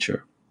his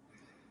nature.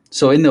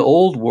 So in the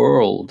old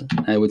world,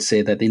 I would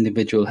say that the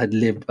individual had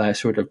lived by a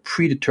sort of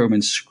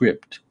predetermined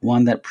script,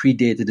 one that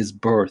predated his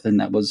birth and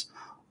that was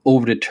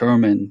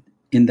overdetermined,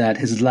 in that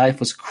his life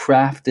was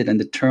crafted and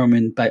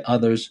determined by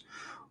others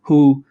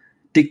who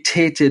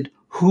dictated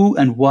who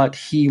and what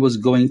he was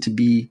going to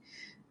be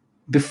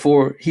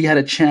before he had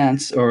a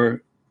chance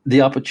or the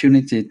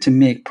opportunity to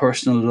make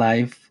personal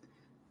life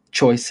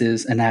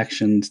choices and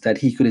actions that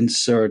he could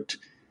insert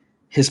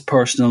his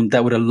personal,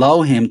 that would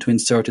allow him to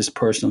insert his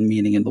personal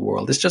meaning in the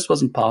world. This just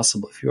wasn't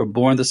possible. If you were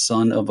born the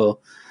son of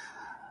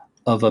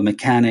a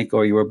mechanic,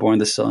 or you were born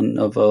the son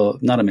of a,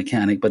 not a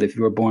mechanic, but if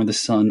you were born the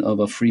son of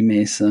a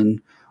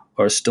Freemason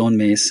or a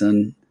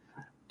stonemason,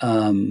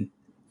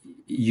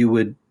 you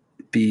would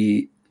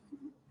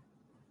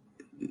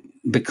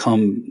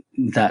become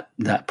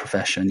that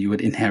profession. You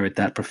would inherit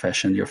that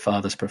profession, your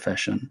father's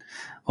profession,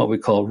 what we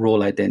call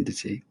role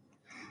identity,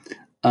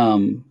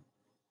 or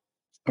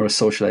a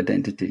social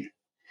identity.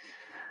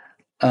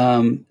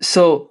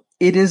 So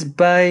it is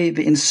by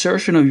the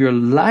insertion of your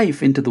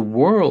life into the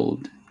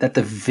world that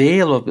the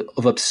veil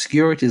of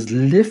obscurity is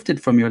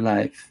lifted from your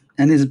life.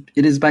 And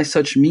it is by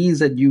such means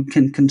that you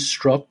can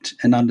construct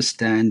and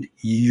understand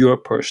your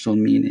personal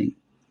meaning.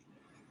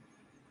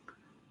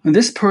 And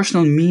this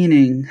personal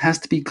meaning has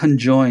to be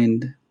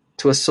conjoined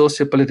to a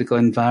socio-political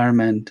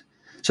environment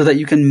so that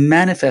you can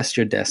manifest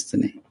your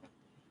destiny,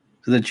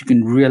 so that you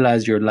can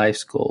realize your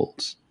life's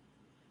goals.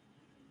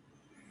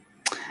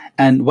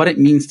 And what it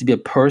means to be a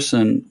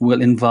person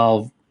will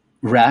involve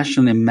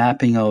rationally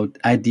mapping out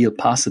ideal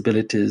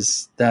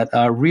possibilities that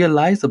are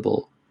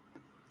realizable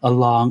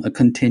along a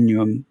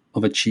continuum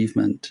of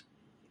achievement.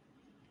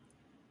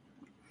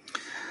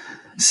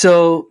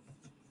 So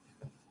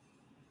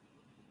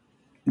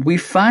we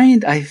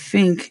find, I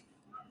think,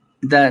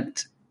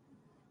 that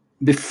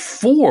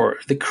before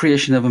the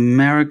creation of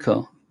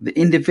America, the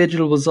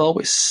individual was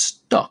always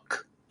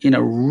stuck in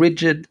a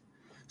rigid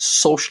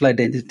social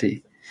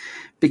identity,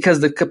 because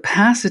the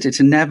capacity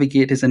to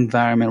navigate his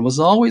environment was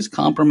always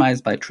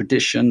compromised by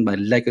tradition, by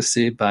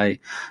legacy, by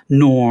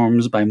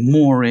norms, by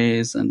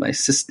mores, and by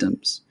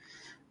systems.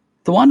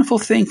 The wonderful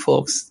thing,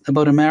 folks,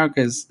 about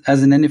America is,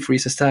 as in any free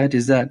society,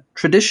 is that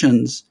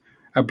traditions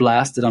are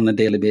blasted on a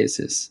daily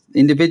basis. The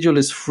individual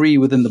is free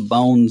within the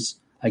bounds,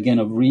 again,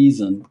 of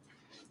reason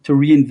to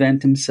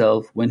reinvent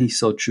himself when he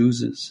so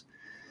chooses.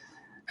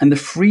 And the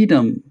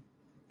freedom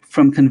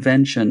from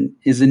convention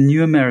is a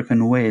new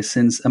American way,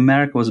 since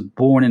America was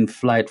born in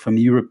flight from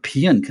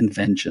European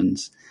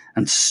conventions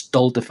and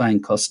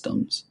stultifying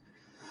customs.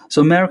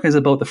 So America is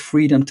about the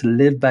freedom to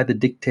live by the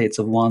dictates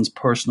of one's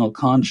personal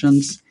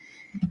conscience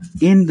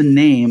in the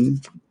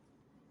name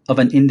of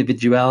an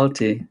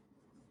individuality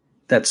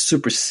that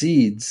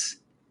supersedes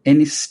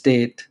any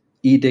state,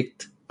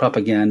 edict,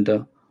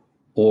 propaganda,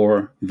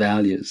 or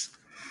values.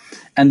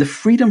 And the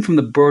freedom from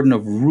the burden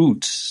of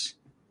roots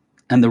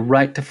and the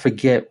right to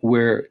forget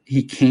where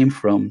he came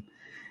from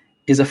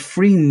is a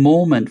freeing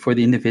moment for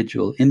the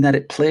individual in that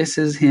it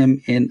places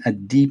him in a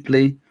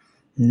deeply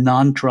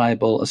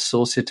non-tribal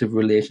associative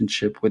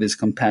relationship with his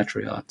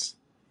compatriots.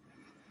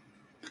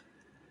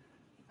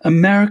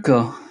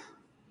 America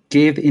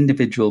gave the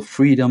individual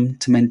freedom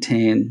to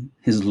maintain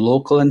his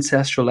local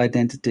ancestral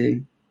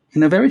identity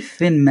in a very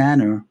thin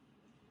manner,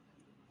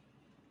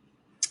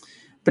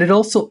 but it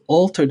also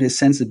altered his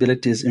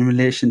sensibilities in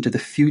relation to the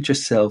future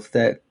self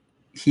that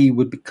he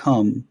would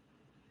become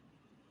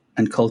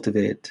and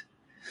cultivate.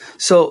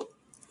 So,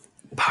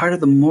 part of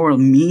the moral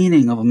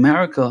meaning of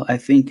America, I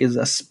think, is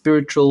a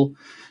spiritual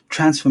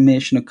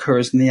transformation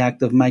occurs in the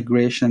act of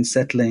migration and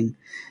settling.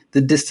 The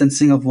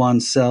distancing of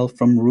oneself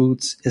from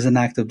roots is an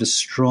act of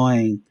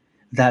destroying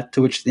that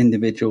to which the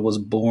individual was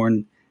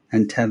born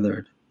and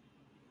tethered.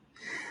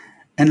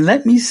 And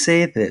let me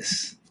say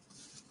this.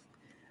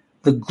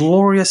 The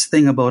glorious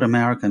thing about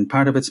America, and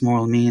part of its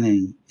moral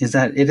meaning, is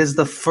that it is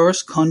the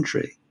first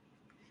country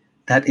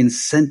that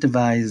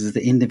incentivizes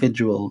the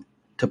individual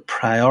to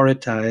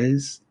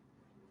prioritize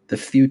the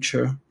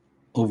future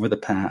over the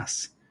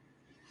past,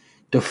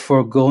 to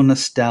forego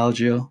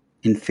nostalgia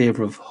in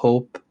favor of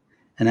hope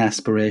and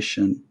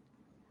aspiration.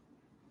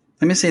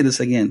 Let me say this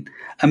again.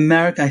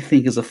 America, I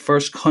think, is the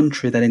first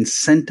country that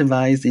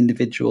incentivized the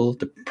individual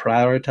to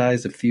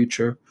prioritize the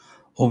future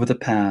over the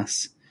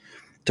past,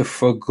 to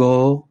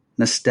forego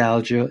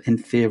nostalgia in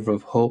favor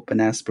of hope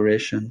and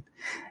aspiration,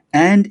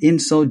 and in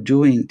so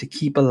doing, to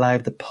keep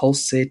alive the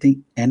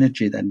pulsating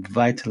energy that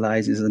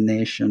vitalizes a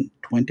nation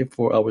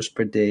 24 hours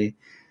per day,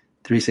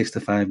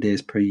 365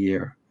 days per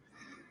year.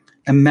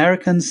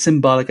 Americans'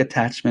 symbolic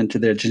attachment to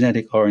their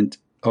genetic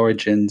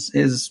origins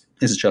is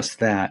just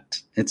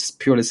that. It's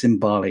purely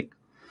symbolic,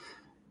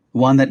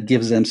 one that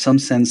gives them some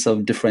sense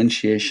of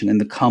differentiation in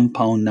the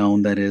compound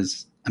noun that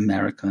is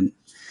American.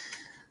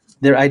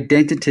 Their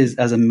identities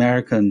as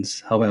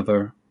Americans,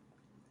 however,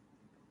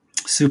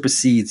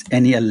 supersedes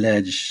any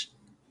alleged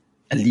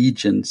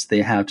allegiance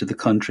they have to the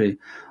country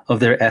of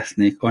their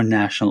ethnic or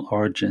national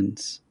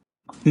origins.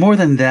 More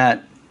than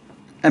that,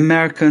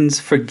 Americans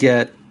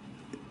forget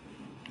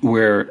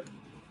where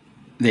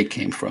they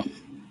came from.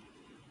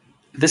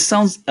 This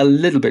sounds a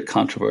little bit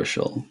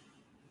controversial,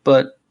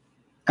 but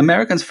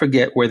Americans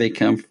forget where they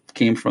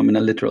came from in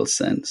a literal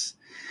sense.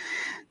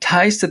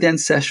 Ties to the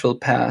ancestral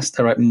past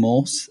are at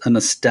most a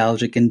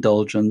nostalgic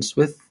indulgence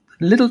with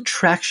little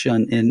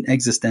traction in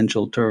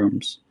existential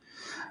terms.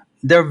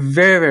 There are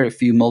very, very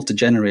few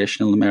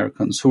multi-generational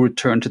Americans who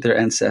return to their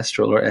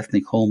ancestral or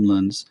ethnic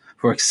homelands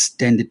for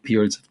extended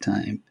periods of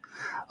time.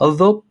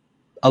 Although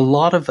a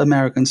lot of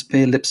Americans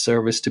pay lip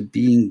service to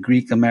being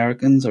Greek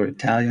Americans or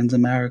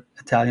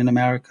Italian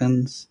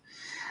Americans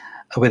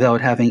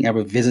without having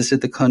ever visited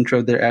the country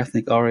of their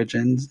ethnic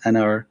origins and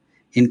are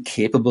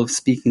incapable of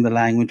speaking the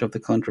language of the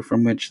country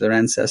from which their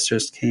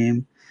ancestors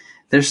came,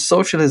 their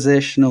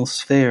socializational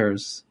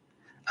spheres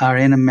are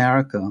in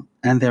America,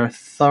 and they're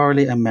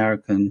thoroughly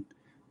American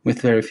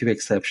with very few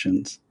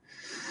exceptions.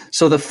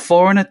 So the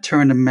foreigner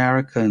turned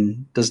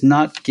American does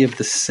not give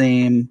the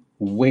same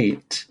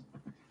weight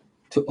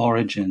to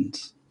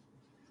origins.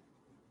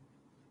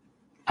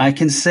 I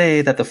can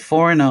say that the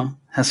foreigner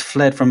has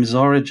fled from his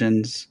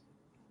origins,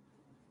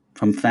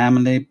 from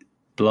family,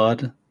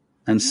 blood,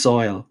 and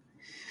soil.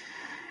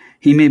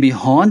 He may be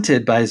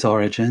haunted by his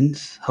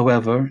origins,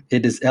 however,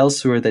 it is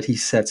elsewhere that he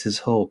sets his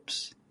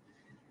hopes.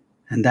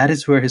 And that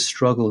is where his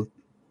struggle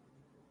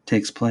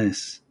takes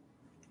place.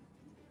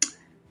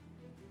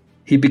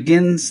 He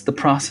begins the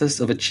process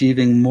of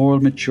achieving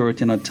moral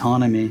maturity and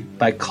autonomy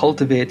by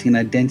cultivating an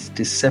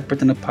identity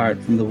separate and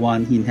apart from the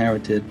one he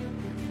inherited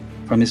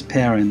from his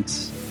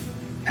parents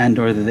and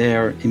or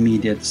their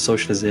immediate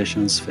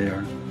socialization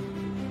sphere.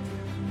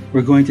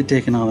 We're going to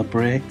take another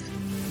break,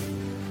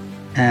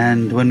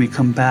 and when we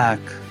come back,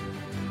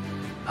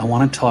 I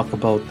want to talk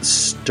about the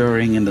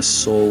stirring in the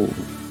soul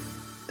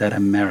that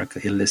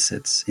America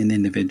elicits in the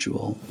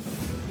individual,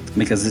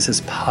 because this is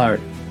part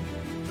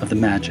of the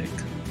magic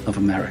of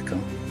America.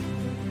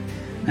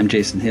 I'm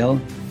Jason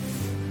Hill,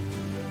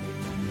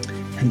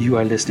 and you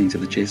are listening to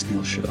The Jason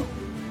Hill Show.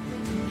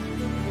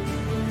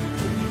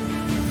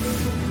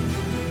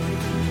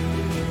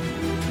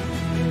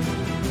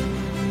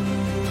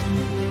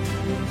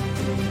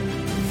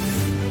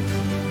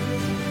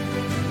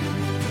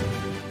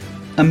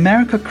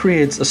 America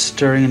creates a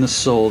stirring in the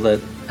soul that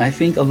I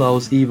think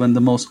allows even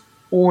the most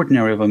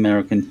ordinary of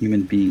American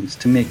human beings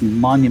to make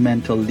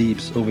monumental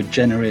leaps over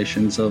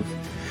generations of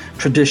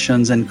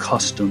traditions and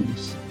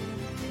customs.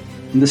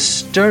 And the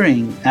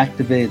stirring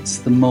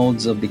activates the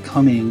modes of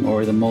becoming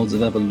or the modes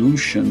of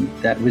evolution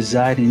that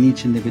reside in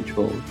each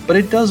individual. But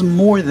it does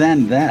more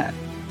than that.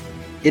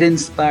 It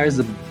inspires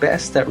the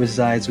best that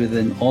resides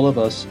within all of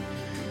us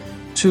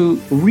to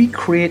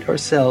recreate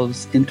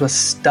ourselves into a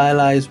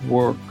stylized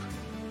work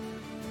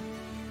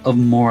of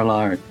moral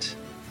art.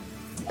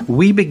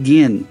 We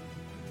begin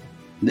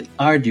the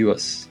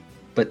arduous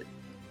but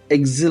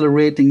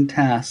exhilarating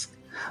task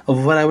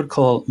of what I would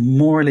call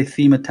morally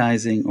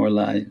thematizing our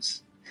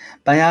lives.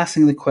 by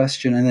asking the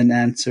question and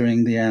then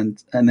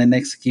and then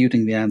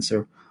executing the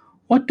answer.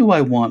 What do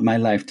I want my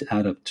life to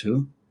add up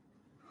to?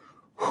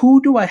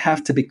 Who do I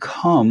have to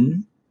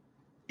become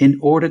in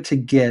order to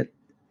get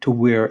to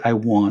where I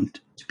want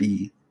to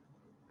be?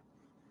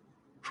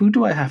 Who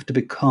do I have to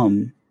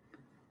become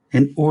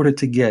in order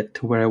to get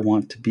to where I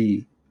want to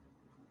be?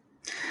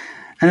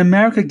 And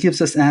America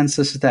gives us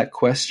answers to that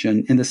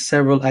question in the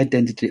several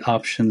identity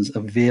options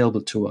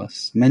available to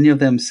us, many of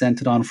them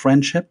centered on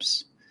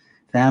friendships,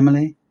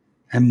 family,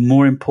 and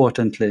more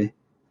importantly,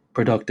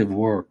 productive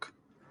work.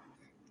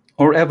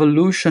 Our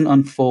evolution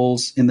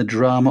unfolds in the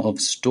drama of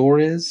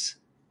stories,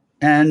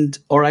 and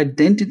our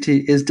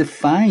identity is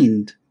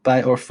defined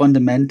by our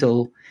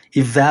fundamental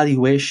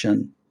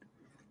evaluation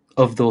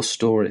of those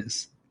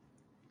stories.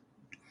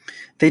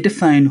 They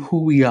define who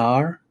we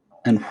are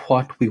and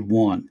what we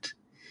want.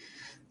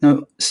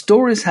 Now,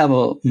 stories have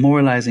a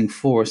moralizing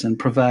force and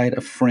provide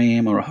a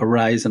frame or a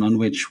horizon on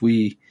which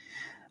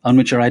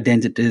our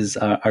identities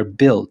are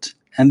built.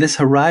 And this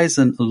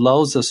horizon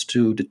allows us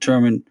to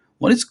determine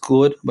what is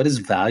good, what is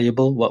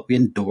valuable, what we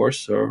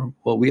endorse, or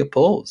what we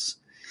oppose.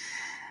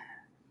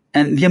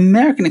 And the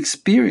American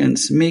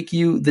experience make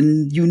you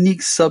the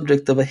unique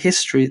subject of a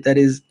history that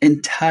is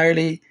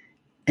entirely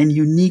and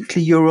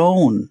uniquely your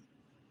own,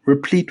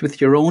 replete with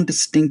your own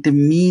distinctive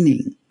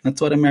meaning. That's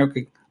what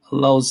America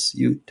allows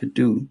you to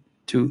do,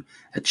 to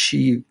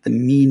achieve the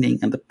meaning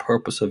and the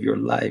purpose of your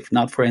life,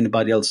 not for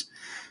anybody else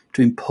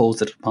to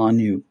impose it upon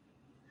you.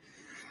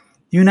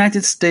 The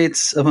United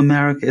States of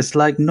America is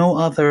like no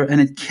other, and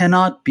it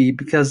cannot be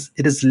because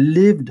it is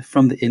lived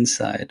from the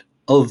inside,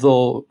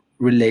 although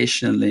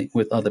relationally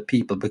with other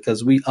people,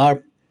 because we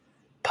are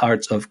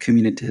parts of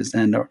communities,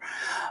 and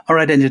our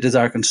identities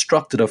are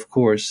constructed, of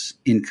course,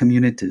 in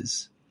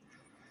communities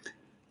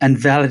and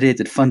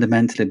validated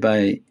fundamentally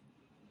by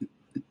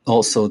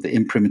also the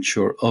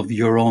imprimatur of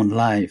your own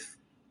life.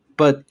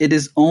 But it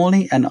is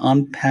only an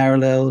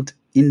unparalleled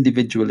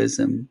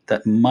individualism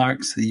that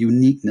marks the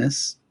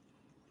uniqueness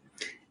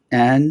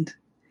and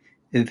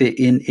the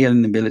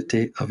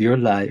inalienability of your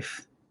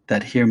life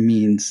that here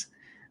means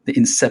the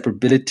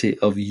inseparability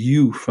of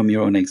you from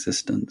your own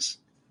existence.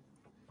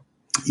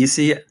 You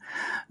see,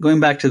 going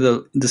back to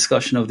the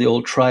discussion of the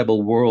old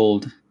tribal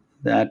world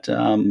that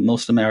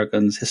most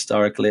Americans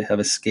historically have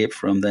escaped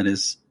from, that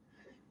is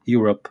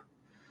Europe,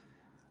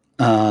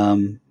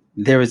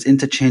 there is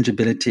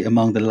interchangeability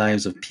among the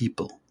lives of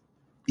people.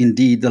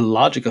 Indeed, the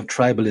logic of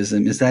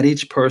tribalism is that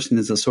each person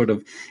is a sort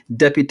of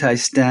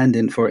deputized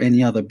stand-in for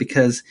any other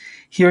because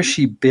he or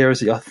she bears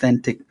the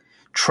authentic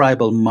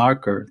tribal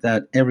marker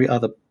that every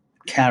other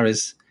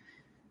carries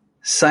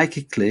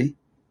psychically,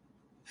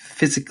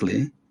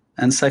 physically,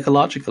 and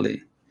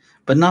psychologically.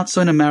 But not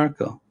so in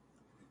America.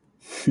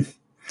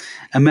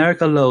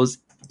 America allows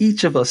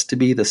each of us to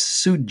be the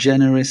sui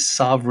generis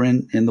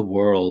sovereign in the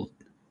world,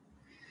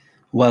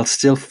 while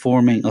still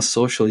forming a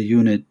social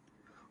unit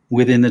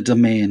within the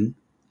domain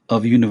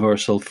of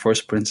universal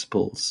first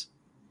principles.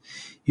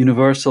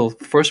 Universal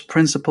first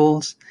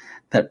principles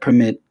that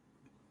permit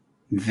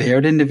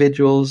varied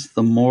individuals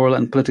the moral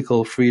and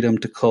political freedom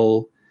to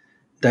cull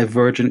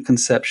divergent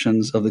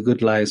conceptions of the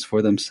good lives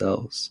for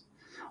themselves.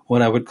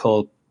 What I would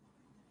call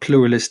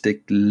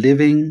pluralistic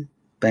living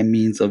by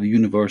means of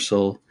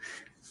universal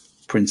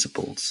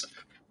principles.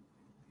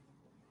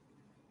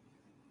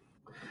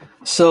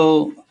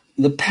 So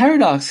the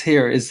paradox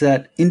here is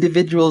that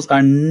individuals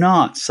are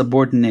not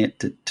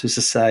subordinated to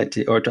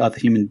society or to other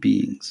human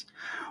beings.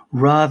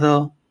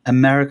 Rather,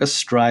 America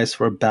strives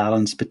for a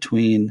balance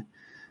between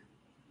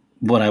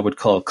what I would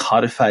call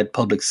codified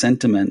public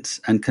sentiments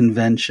and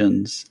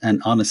conventions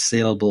and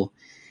unassailable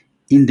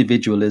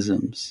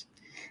individualisms.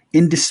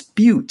 In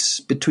disputes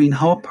between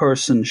how a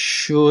person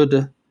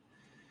should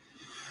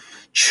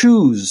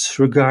choose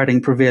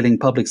regarding prevailing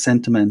public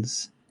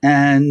sentiments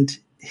and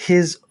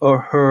his or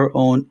her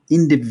own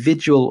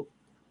individual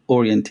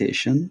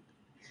orientation,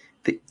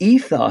 the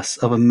ethos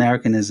of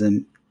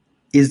Americanism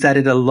is that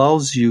it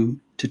allows you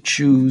to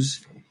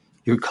choose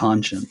your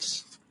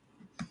conscience.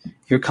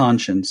 Your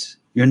conscience.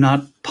 You're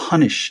not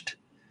punished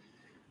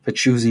for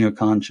choosing your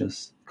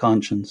conscience.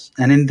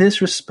 And in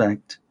this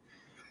respect,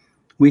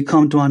 we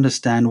come to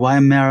understand why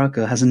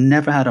America has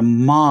never had a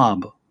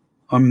mob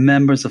or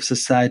members of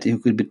society who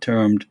could be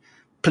termed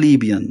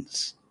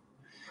plebeians.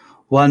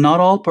 While not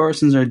all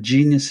persons are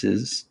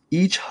geniuses,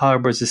 each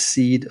harbors a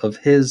seed of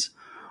his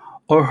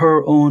or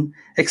her own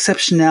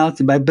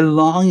exceptionality by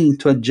belonging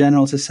to a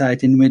general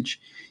society in which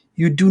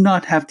you do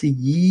not have to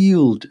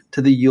yield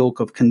to the yoke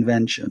of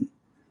convention.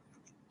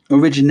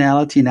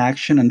 Originality in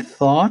action and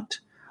thought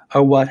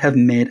are what have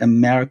made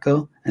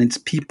America and its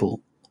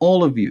people,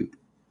 all of you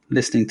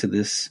listening to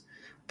this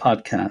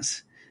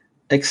podcast,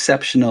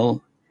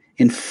 exceptional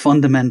in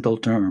fundamental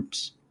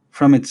terms,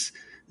 from its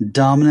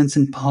dominance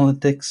in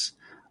politics,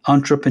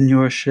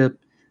 entrepreneurship,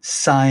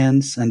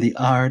 science, and the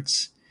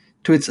arts,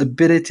 to its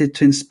ability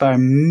to inspire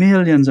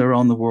millions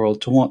around the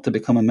world to want to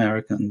become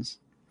Americans.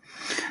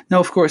 Now,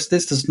 of course,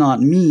 this does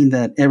not mean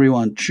that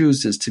everyone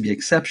chooses to be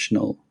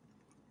exceptional,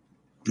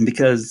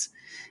 because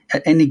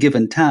At any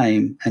given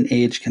time, an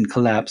age can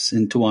collapse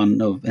into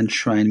one of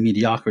enshrined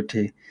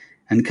mediocrity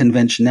and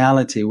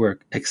conventionality, where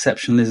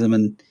exceptionalism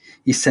and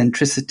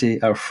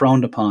eccentricity are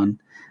frowned upon,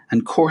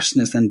 and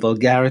coarseness and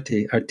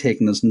vulgarity are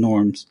taken as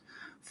norms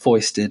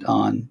foisted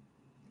on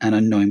an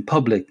unknowing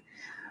public.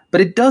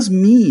 But it does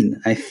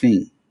mean, I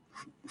think,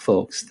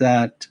 folks,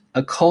 that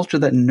a culture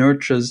that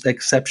nurtures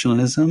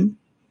exceptionalism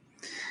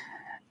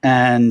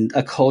and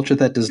a culture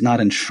that does not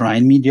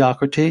enshrine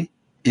mediocrity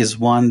is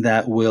one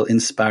that will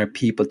inspire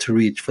people to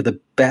reach for the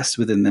best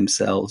within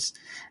themselves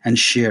and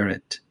share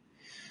it,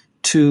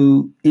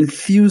 to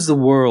infuse the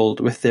world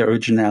with their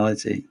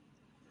originality.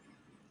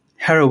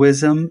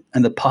 Heroism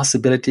and the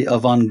possibility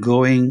of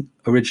ongoing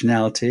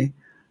originality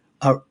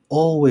are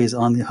always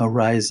on the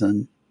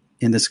horizon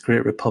in this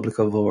great republic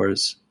of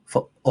ours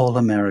for all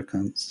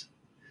Americans.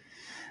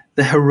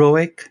 The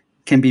heroic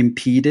can be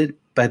impeded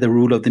by the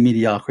rule of the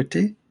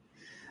mediocrity,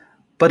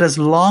 but as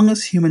long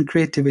as human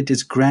creativity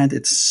is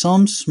granted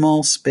some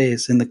small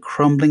space in the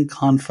crumbling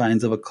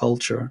confines of a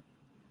culture,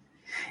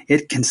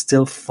 it can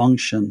still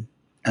function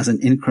as an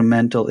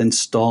incremental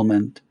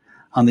installment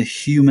on the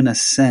human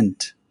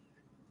ascent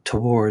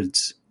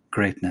towards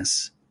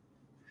greatness.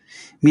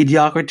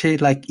 Mediocrity,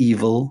 like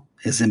evil,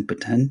 is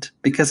impotent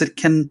because it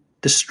can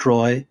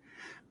destroy,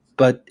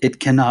 but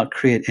it cannot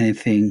create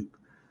anything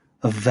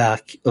of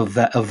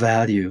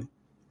value.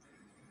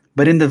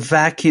 But in the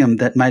vacuum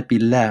that might be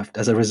left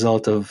as a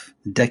result of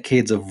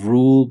decades of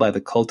rule by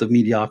the cult of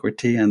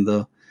mediocrity and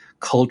the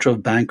culture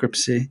of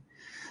bankruptcy,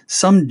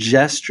 some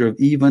gesture of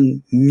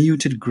even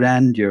muted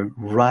grandeur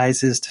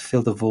rises to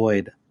fill the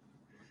void.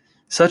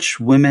 Such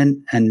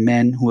women and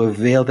men who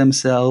avail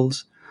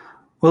themselves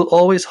will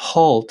always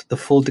halt the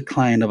full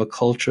decline of a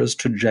culture's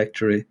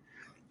trajectory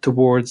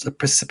towards a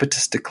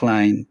precipitous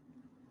decline.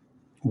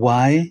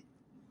 Why?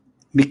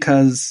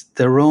 Because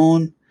their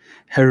own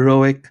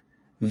heroic,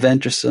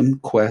 venturesome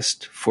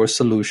quest for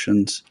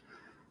solutions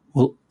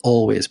will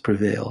always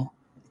prevail.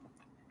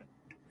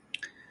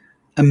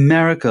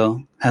 America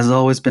has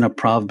always been a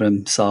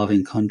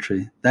problem-solving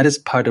country. That is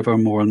part of our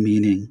moral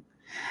meaning.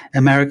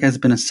 America has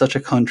been such a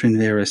country in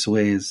various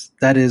ways.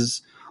 That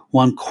is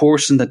one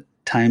coarsened at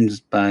times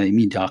by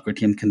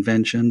mediocrity and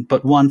convention,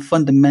 but one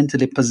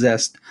fundamentally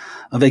possessed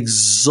of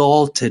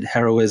exalted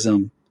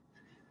heroism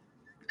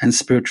and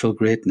spiritual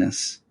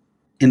greatness.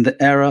 In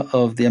the era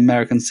of the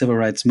American Civil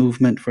Rights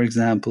Movement, for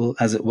example,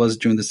 as it was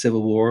during the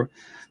Civil War,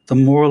 the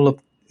moral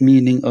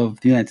meaning of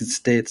the United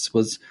States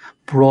was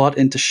brought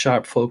into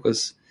sharp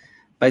focus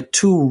by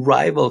two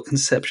rival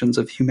conceptions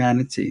of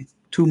humanity,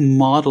 two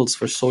models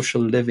for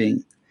social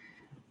living,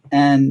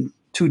 and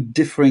two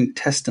differing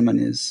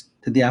testimonies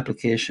to the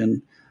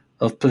application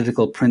of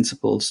political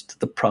principles to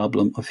the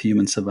problem of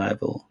human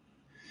survival.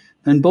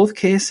 In both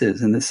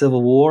cases, in the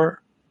Civil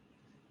War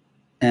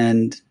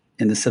and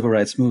in the Civil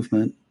Rights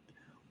Movement,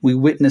 we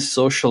witnessed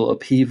social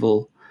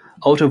upheaval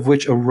out of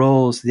which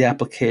arose the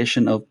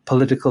application of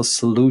political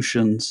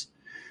solutions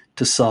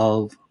to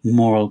solve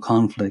moral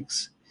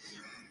conflicts.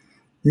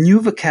 New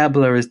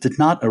vocabularies did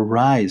not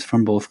arise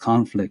from both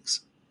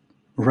conflicts.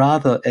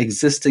 Rather,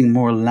 existing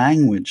moral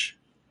language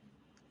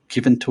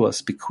given to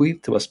us,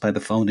 bequeathed to us by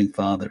the founding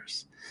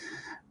fathers,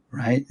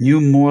 right?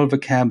 New moral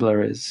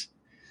vocabularies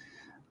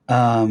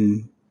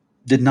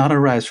did not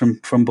arise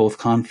from both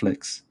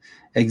conflicts.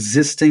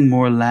 Existing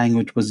moral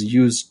language was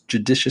used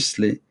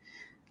judiciously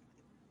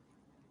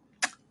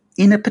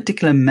in a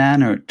particular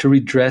manner to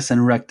redress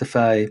and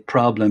rectify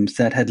problems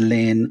that had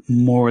lain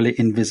morally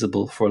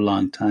invisible for a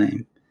long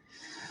time.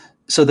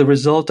 So the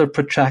result of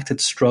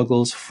protracted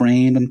struggles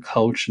framed and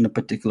couched in a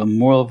particular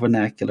moral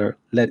vernacular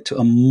led to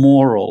a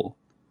moral,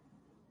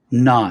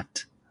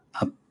 not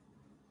a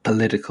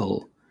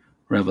political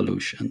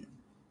revolution.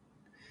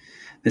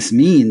 This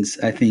means,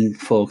 I think,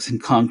 folks, in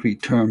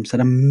concrete terms, that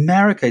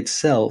America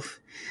itself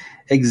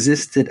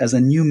existed as a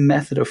new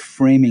method of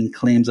framing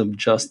claims of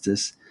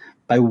justice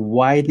by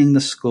widening the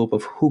scope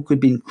of who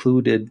could be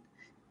included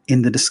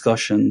in the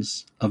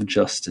discussions of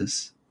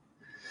justice.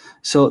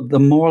 So the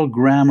moral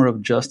grammar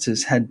of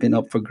justice had been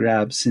up for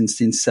grabs since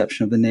the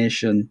inception of the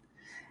nation,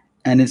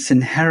 and its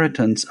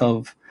inheritance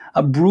of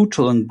a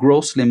brutal and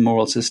grossly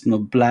immoral system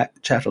of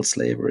black chattel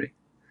slavery.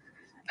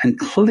 And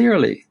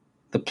clearly,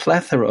 the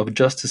plethora of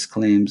justice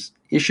claims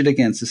issued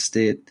against the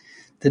state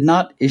did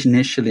not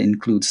initially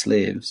include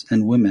slaves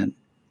and women,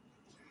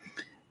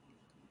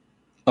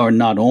 or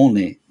not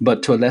only,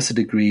 but to a lesser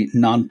degree,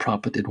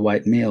 non-propertied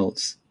white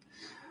males.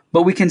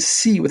 But we can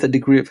see with a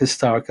degree of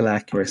historical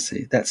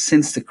accuracy that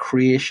since the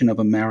creation of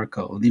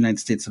America, or the United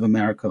States of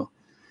America,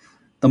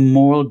 the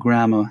moral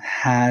grammar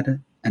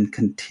had and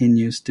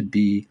continues to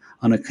be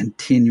on a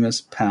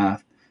continuous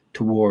path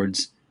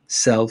towards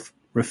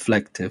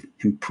self-reflective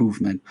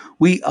improvement.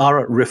 We are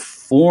a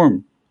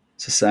reformed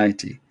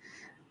society.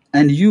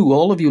 And you,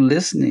 all of you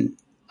listening,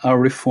 are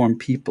reformed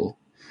people.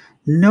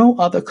 No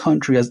other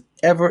country has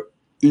ever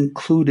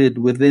included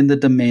within the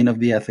domain of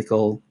the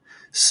ethical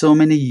so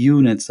many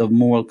units of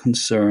moral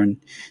concern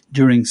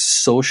during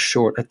so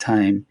short a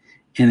time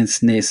in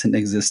its nascent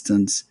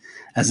existence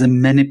as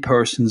many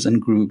persons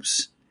and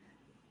groups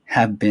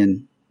have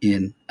been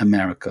in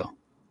America.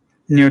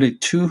 Nearly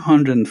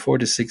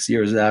 246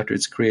 years after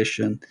its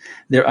creation,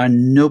 there are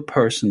no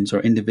persons or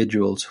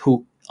individuals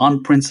who,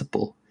 on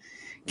principle,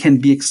 can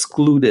be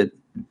excluded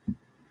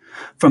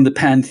from the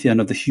pantheon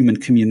of the human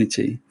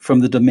community, from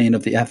the domain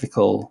of the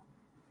ethical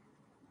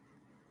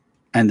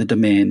and the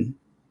domain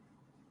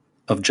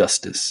of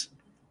justice.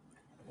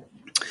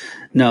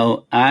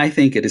 Now, I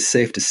think it is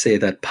safe to say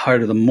that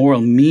part of the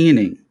moral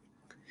meaning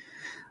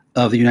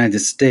of the United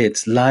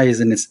States lies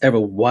in its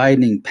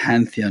ever-widening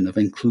pantheon of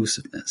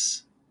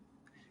inclusiveness.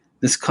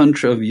 This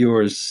country of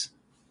yours,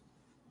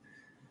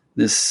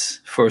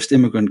 this first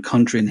immigrant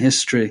country in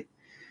history,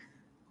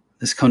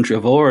 this country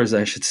of ours,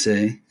 I should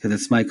say, because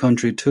it's my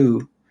country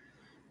too,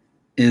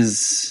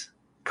 is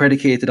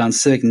predicated on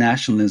civic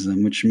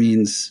nationalism, which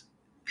means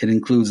it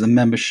includes the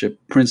membership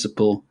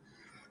principle,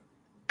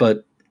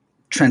 but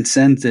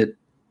transcends it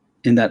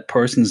in that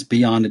persons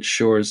beyond its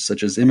shores,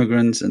 such as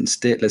immigrants and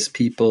stateless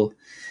people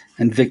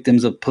and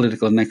victims of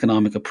political and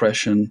economic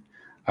oppression,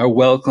 are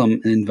welcome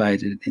and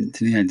invited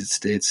into the United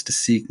States to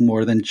seek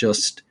more than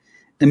just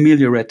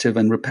ameliorative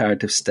and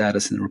reparative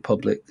status in the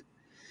Republic.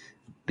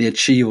 They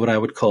achieve what I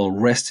would call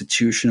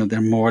restitution of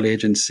their moral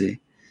agency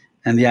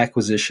and the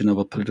acquisition of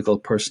a political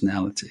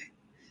personality.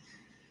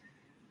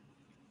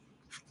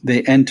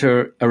 They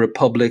enter a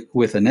republic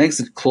with an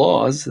exit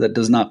clause that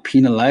does not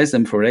penalize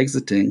them for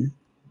exiting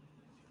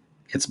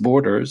its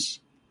borders,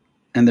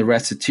 and the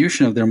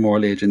restitution of their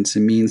moral agency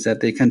means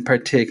that they can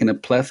partake in a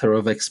plethora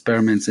of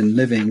experiments in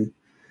living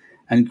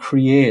and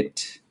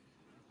create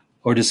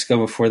or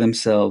discover for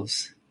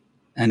themselves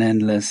an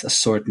endless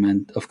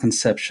assortment of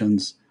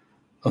conceptions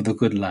of the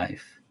good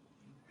life.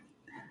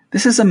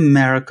 This is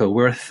America,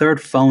 where a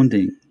third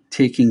founding,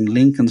 taking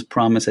Lincoln's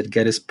promise at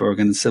Gettysburg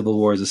and the Civil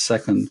War as a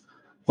second,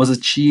 was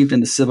achieved in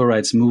the Civil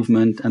Rights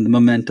Movement and the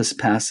momentous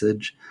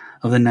passage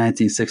of the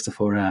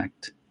 1964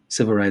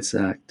 Civil Rights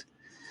Act.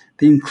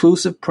 The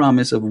inclusive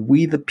promise of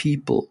we the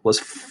people was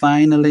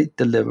finally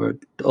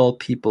delivered to all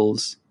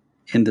peoples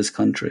in this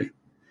country.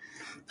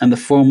 And the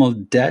formal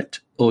debt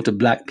owed to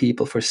Black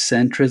people for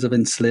centuries of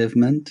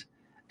enslavement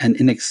and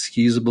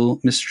inexcusable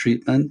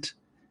mistreatment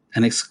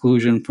and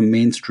exclusion from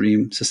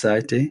mainstream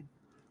society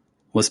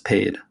was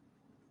paid.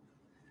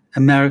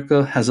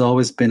 America has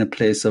always been a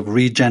place of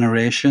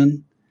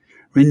regeneration,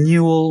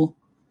 renewal,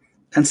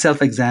 and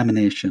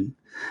self-examination,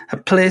 a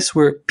place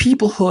where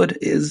peoplehood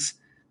is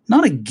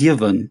not a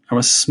given or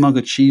a smug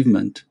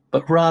achievement,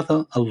 but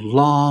rather a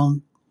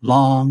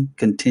long,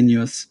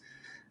 continuous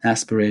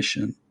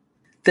aspiration.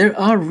 There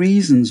are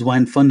reasons why,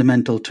 in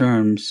fundamental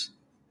terms,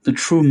 the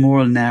true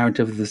moral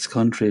narrative of this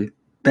country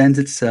bends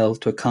itself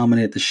to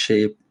accommodate the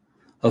shape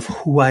of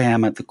who I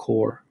am at the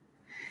core.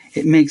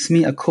 It makes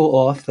me a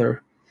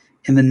co-author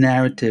in the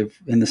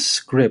narrative, in the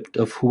script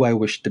of who I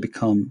wish to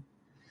become.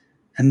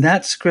 And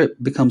that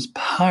script becomes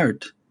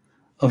part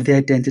of the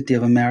identity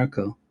of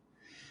America.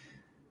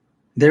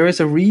 There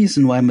is a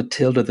reason why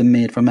Matilda, the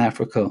maid from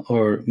Africa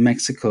or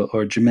Mexico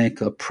or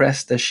Jamaica,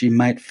 oppressed as she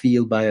might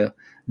feel by a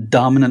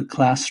dominant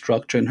class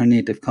structure in her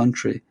native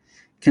country,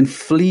 can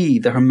flee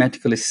the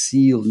hermetically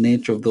sealed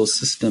nature of those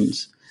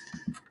systems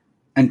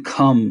and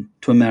come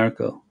to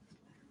America.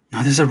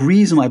 Now, there's a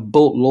reason why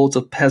boatloads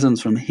of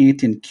peasants from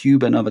Haiti and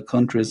Cuba and other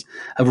countries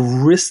have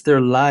risked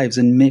their lives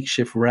in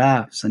makeshift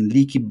rafts and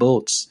leaky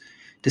boats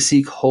to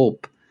seek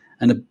hope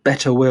and a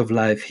better way of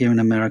life here in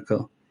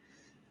America.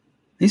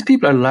 These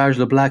people are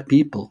largely Black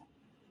people.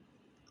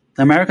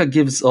 America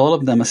gives all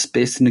of them a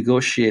space to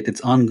negotiate its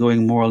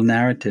ongoing moral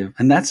narrative,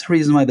 and that's the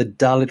reason why the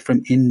Dalit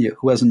from India,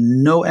 who has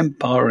no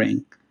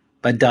empowering,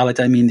 by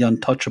Dalit I mean the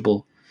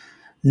untouchable,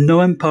 no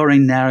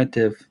empowering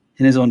narrative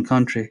in his own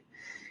country,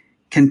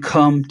 can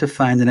come to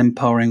find an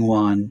empowering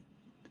one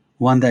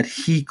that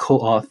he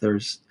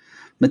co-authors.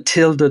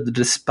 Matilda, the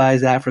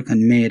despised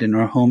African maid in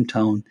her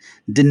hometown,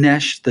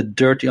 Dinesh, the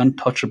dirty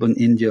untouchable in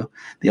India,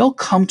 they all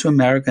come to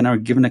America and are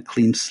given a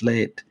clean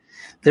slate.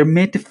 They're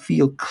made to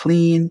feel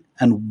clean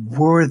and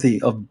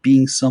worthy of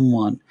being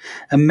someone.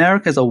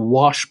 America is a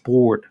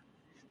washboard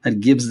that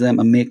gives them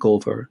a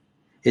makeover.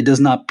 It does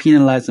not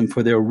penalize them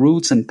for their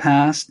roots and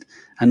past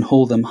and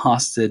hold them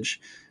hostage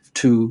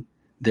to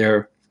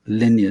their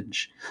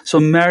lineage. So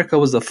America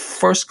was the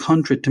first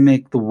country to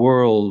make the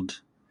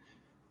world,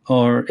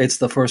 or it's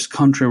the first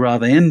country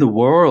rather in the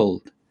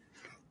world,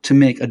 to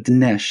make a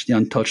Dinesh, the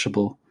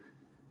untouchable,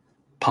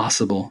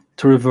 possible,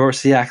 to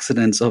reverse the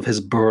accidents of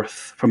his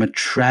birth from a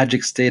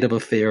tragic state of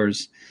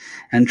affairs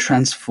and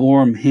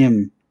transform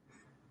him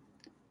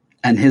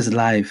and his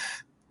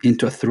life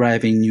into a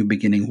thriving new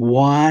beginning.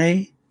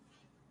 Why?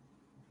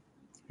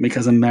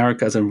 Because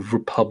America as a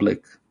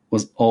republic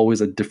was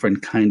always a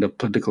different kind of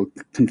political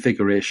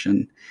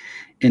configuration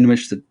in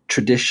which the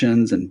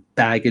traditions and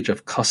baggage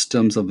of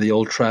customs of the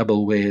old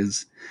tribal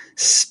ways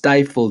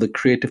stifle the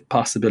creative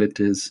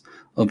possibilities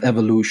of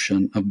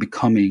evolution, of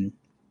becoming,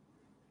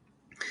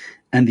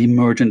 and the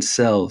emergent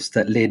selves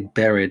that lay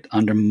buried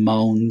under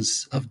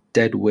mounds of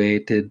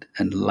dead-weighted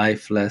and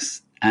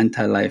lifeless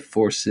anti-life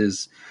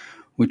forces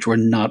which were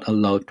not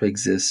allowed to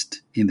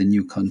exist in the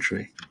new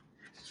country.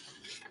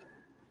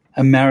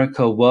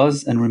 America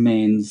was and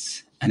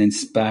remains an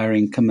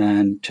inspiring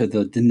command to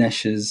the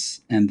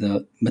Dinesh's and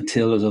the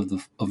Matildas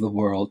of the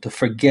world to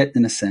forget,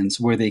 in a sense,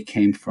 where they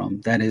came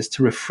from. That is,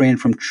 to refrain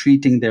from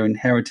treating their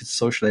inherited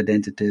social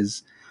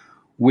identities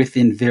with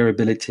the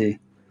invariability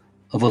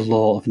of a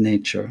law of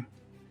nature.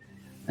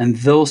 And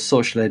those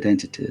social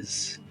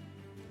identities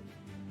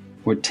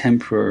were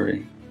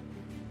temporary.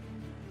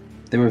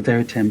 They were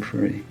very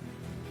temporary.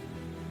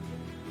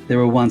 They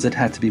were ones that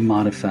had to be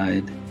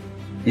modified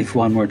if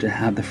one were to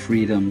have the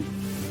freedom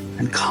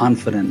and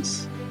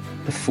confidence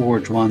to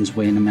forge one's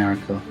way in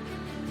America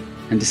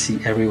and to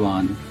see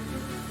everyone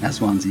as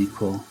one's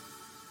equal.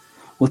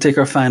 We'll take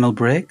our final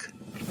break,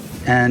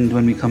 and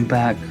when we come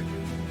back,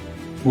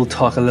 we'll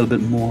talk a little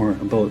bit more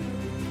about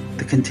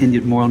the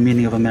continued moral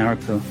meaning of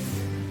America,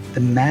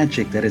 the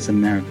magic that is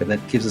America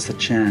that gives us a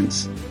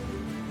chance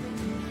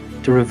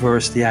to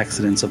reverse the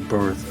accidents of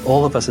birth.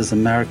 All of us as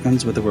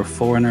Americans, whether we're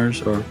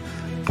foreigners or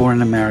born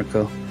in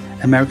America,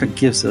 America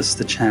gives us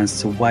the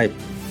chance to wipe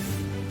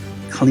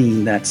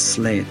clean that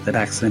slate, that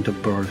accident of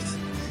birth,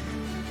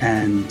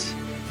 and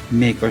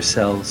make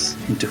ourselves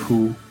into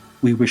who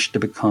we wish to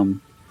become.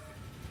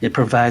 It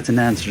provides an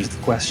answer to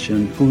the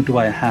question, who do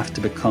I have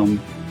to become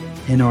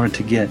in order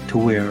to get to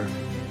where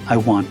I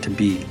want to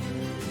be?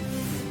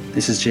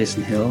 This is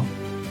Jason Hill,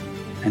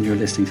 and you're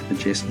listening to The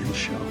Jason Hill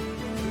Show.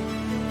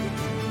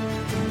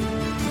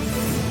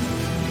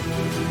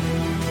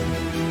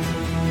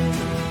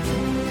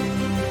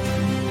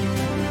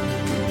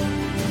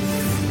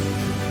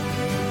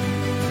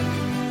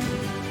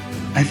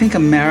 I think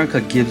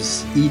America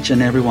gives each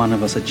and every one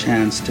of us a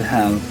chance to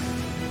have,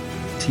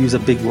 to use a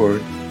big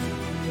word,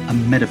 a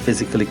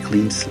metaphysically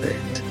clean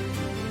slate.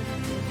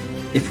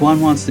 If one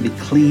wants to be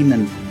clean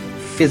and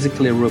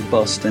physically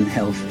robust and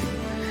healthy,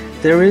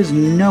 there is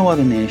no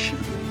other nation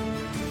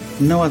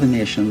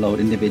allowed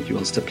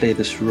individuals to play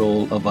this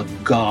role of a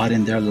god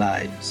in their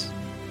lives.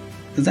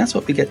 Because that's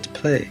what we get to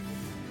play.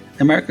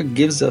 America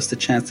gives us the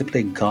chance to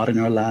play God in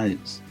our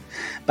lives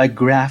by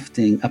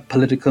grafting a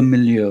political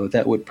milieu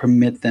that would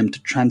permit them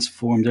to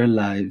transform their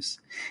lives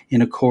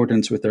in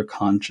accordance with their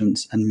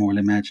conscience and moral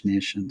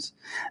imaginations.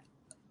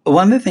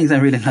 One of the things I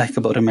really like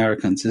about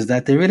Americans is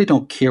that they really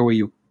don't care where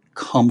you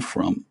come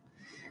from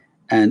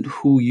and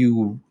who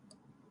you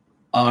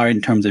are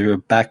in terms of your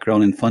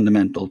background in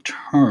fundamental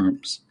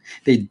terms.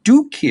 They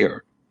do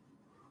care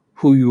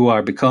who you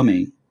are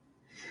becoming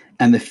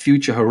and the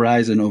future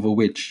horizon over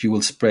which you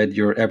will spread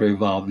your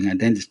ever-evolving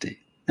identity.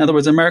 In other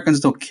words, Americans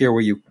don't care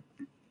where you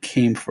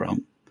came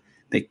from.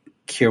 They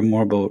care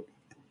more about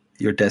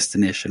your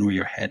destination, where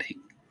you're heading.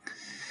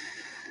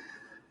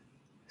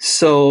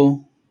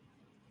 So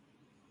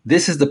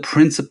this is the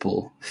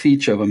principal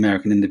feature of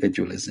American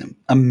individualism.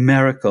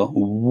 America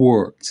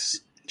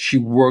works. She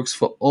works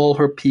for all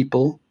her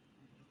people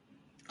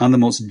on the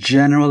most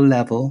general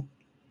level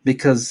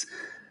because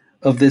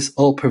of this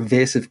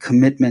all-pervasive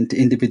commitment to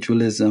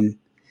individualism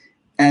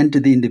and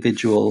to the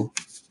individual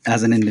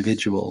as an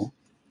individual.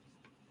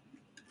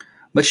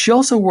 But she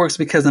also works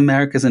because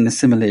America is an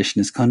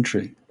assimilationist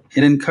country.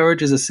 It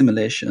encourages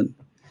assimilation.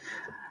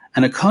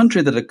 And a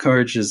country that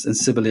encourages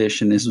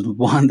assimilation is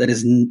one that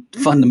is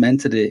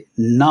fundamentally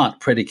not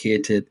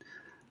predicated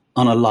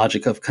on a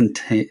logic of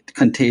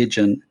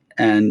contagion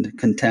and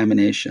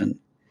contamination.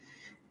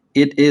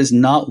 It is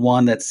not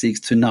one that seeks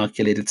to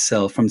inoculate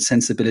itself from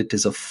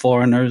sensibilities of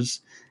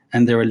foreigners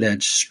and their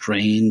alleged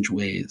strange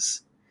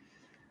ways.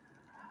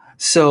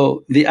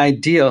 So the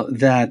idea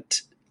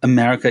that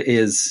America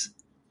is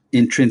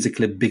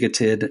intrinsically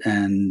bigoted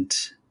and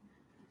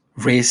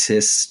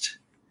racist,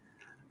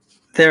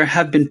 there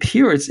have been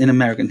periods in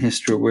American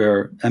history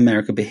where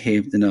America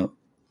behaved in an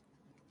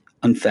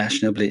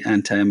unfashionably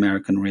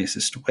anti-American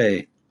racist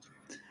way.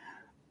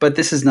 But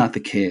this is not the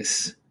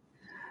case.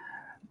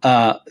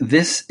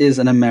 This is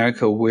an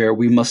America where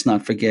we must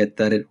not forget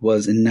that it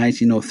was in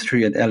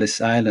 1903 at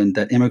Ellis Island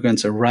that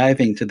immigrants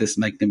arriving to this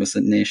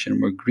magnificent nation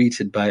were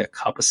greeted by a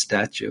copper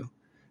statue,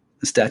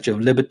 the Statue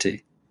of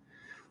Liberty,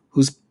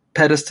 whose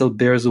pedestal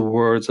bears the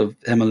words of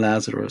Emma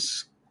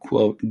Lazarus,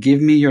 quote,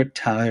 "Give me your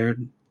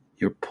tired,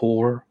 your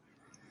poor,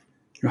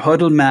 your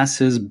huddled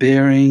masses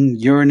bearing,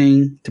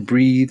 yearning to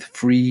breathe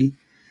free,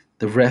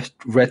 the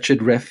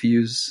wretched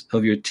refuse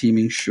of your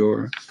teeming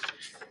shore.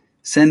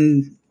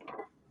 Send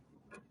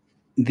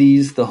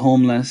these, the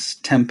homeless,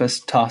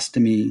 tempest-tossed to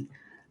me.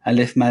 I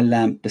lift my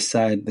lamp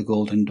beside the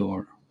golden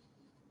door."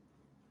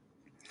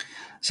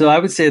 So I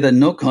would say that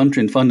no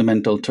country in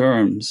fundamental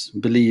terms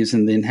believes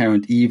in the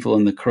inherent evil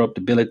and the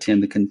corruptibility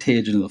and the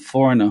contagion of the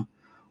foreigner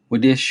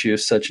would issue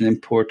such an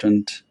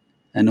important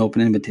and open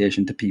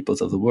invitation to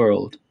peoples of the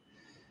world.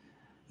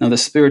 Now, the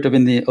spirit of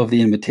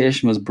the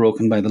invitation was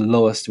broken by the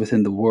lowest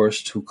within the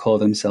worst who call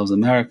themselves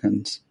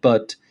Americans.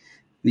 But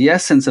the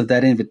essence of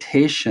that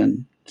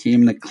invitation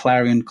came in a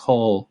clarion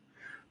call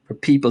for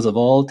peoples of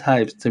all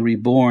types to be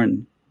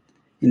reborn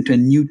into a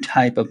new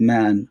type of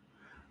man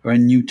or a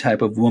new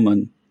type of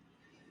woman,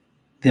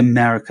 the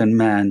American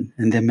man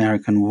and the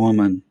American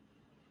woman,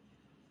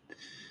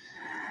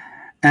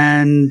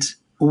 And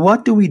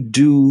what do we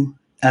do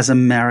as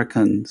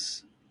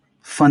Americans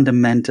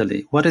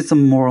fundamentally? What is the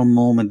moral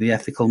moment, the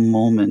ethical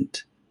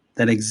moment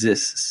that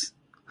exists?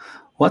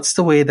 What's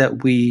the way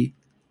that we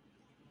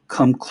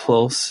come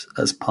close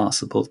as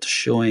possible to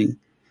showing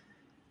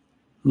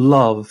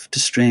love to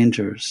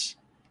strangers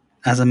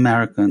as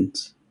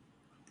Americans,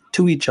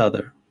 to each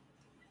other?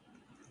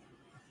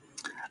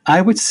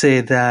 I would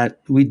say that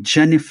we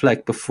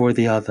genuflect before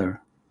the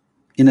other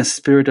in a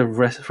spirit of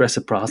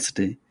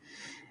reciprocity,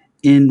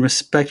 in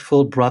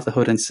respectful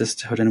brotherhood and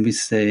sisterhood, and we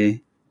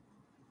say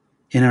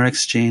in our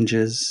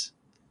exchanges,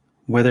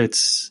 whether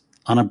it's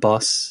on a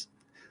bus,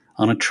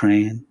 on a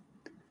train,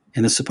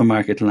 in the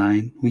supermarket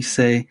line, we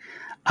say,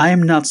 I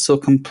am not so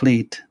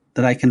complete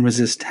that I can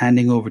resist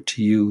handing over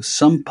to you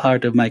some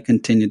part of my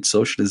continued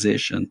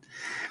socialization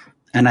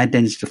and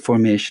identity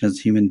formation as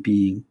a human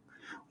being.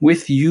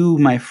 With you,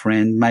 my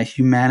friend, my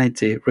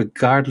humanity,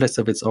 regardless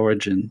of its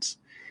origins,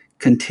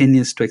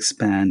 continues to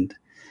expand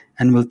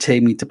and will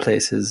take me to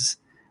places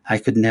I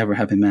could never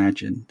have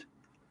imagined.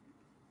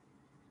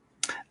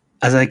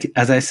 As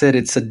I said,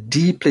 it's a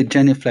deeply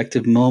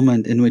genuflective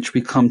moment in which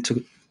we come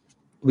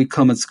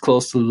as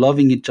close to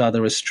loving each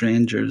other as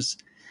strangers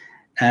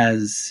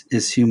as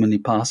is humanly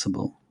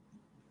possible.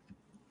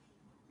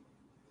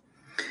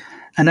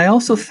 And I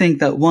also think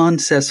that one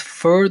says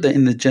further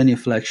in the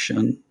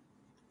genuflection,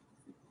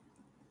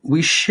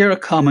 we share a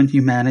common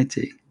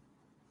humanity.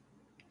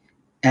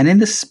 And in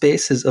the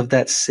spaces of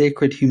that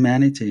sacred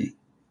humanity,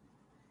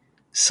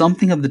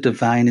 something of the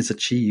divine is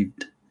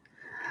achieved.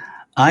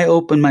 I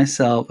open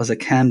myself as a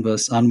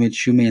canvas on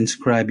which you may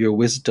inscribe your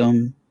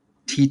wisdom,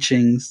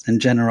 teachings,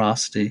 and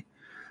generosity,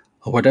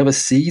 or whatever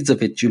seeds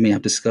of it you may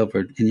have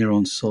discovered in your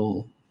own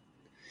soul.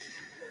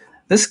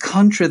 This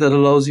country that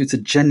allows you to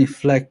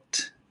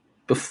genuflect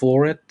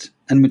before it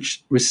and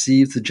which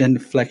receives the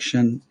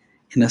genuflection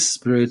in a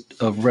spirit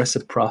of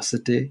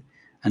reciprocity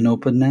and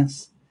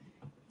openness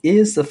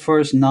is the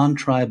first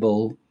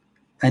non-tribal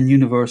and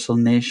universal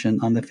nation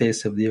on the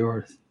face of the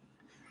earth.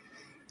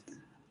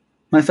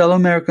 My fellow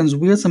Americans,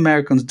 we as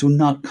Americans do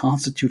not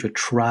constitute a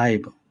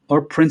tribe.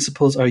 Our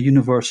principles are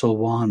universal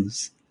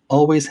ones,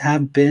 always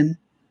have been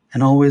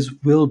and always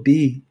will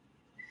be.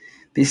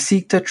 They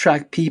seek to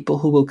attract people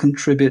who will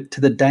contribute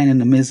to the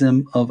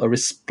dynamism of a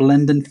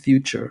resplendent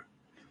future.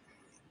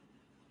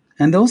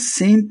 And those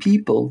same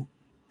people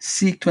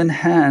seek to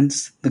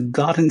enhance the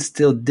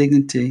God-instilled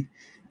dignity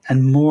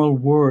and moral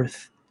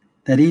worth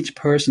that each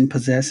person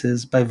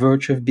possesses by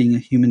virtue of being a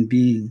human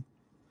being.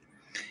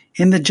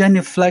 In the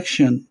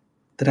genuflection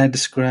that I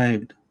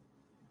described,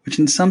 which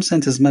in some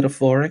sense is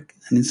metaphoric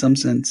and in some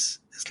sense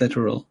is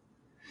literal,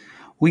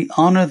 we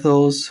honor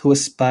those who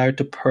aspire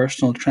to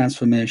personal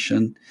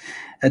transformation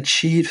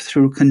achieved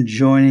through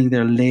conjoining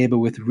their labor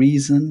with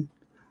reason,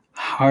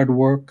 hard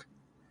work,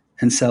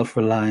 and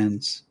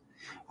self-reliance.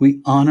 We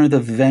honor the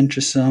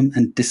venturesome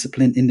and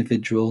disciplined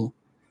individual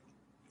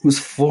whose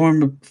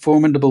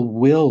formidable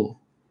will,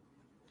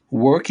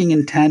 working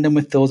in tandem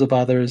with those of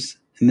others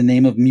in the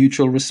name of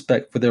mutual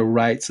respect for their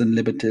rights and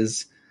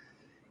liberties,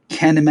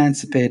 can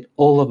emancipate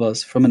all of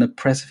us from an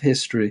oppressive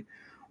history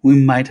we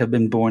might have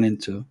been born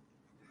into.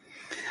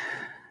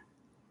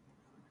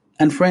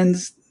 And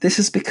friends, this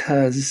is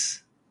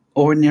because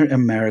ordinary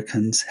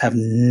Americans have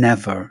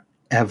never,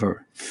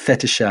 ever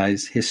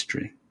fetishized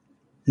history,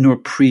 nor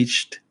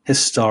preached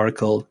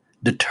historical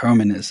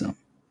determinism.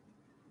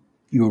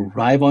 You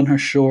arrive on her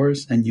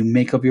shores and you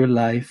make of your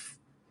life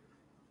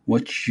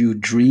what you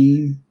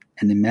dream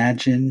and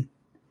imagine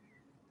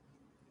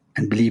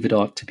and believe it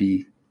ought to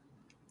be.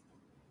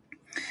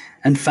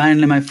 And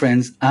finally, my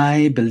friends,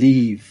 I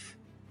believe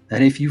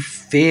that if you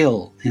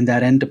fail in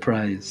that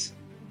enterprise,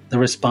 the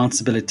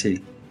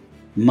responsibility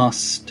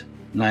must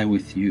lie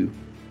with you.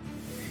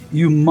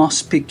 You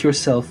must pick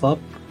yourself up.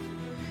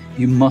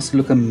 You must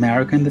look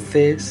America in the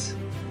face,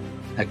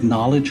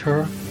 acknowledge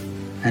her,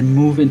 and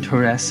move into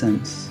her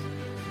essence.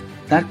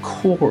 That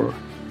core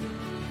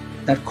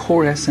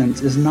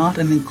essence is not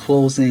an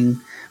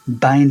enclosing,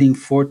 binding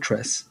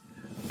fortress,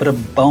 but a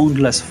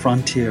boundless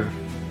frontier.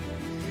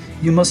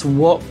 You must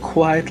walk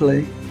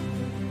quietly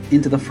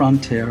into the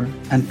frontier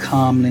and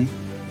calmly,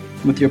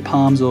 with your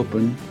palms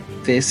open,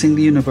 facing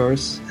the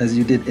universe as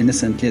you did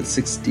innocently at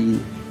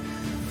 16,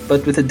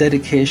 but with the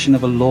dedication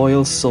of a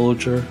loyal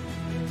soldier,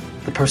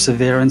 the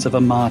perseverance of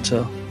a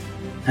martyr,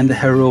 and the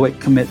heroic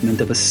commitment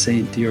of a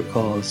saint to your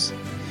cause.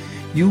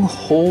 You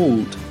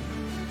hold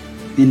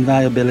the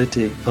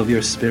inviolability of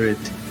your spirit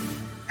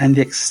and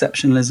the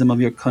exceptionalism of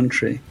your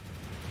country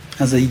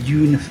as a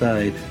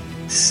unified,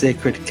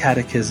 sacred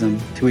catechism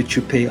to which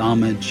you pay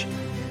homage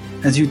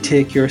as you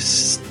take your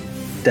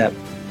step-by-step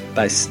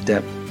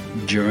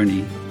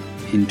journey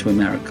into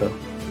America.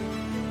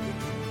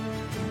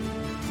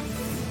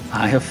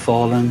 I have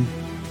fallen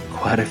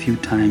quite a few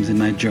times in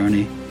my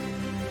journey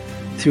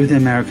through the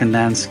American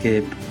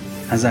landscape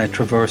as I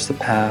traverse the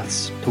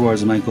paths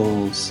towards my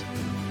goals.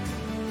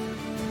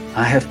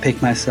 I have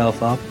picked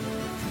myself up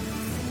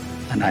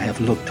and I have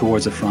looked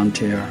towards the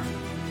frontier.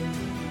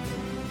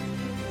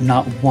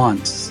 Not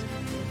once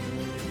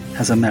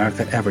has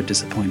America ever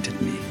disappointed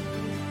me.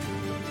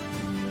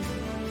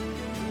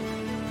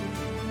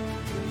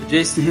 The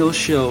Jason Hill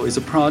Show is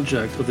a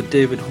project of the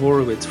David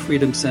Horowitz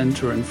Freedom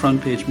Center and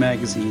Front Page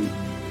Magazine.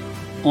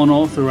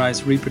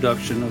 Unauthorized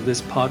reproduction of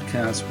this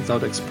podcast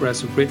without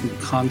express written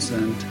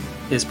consent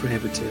is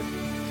prohibited.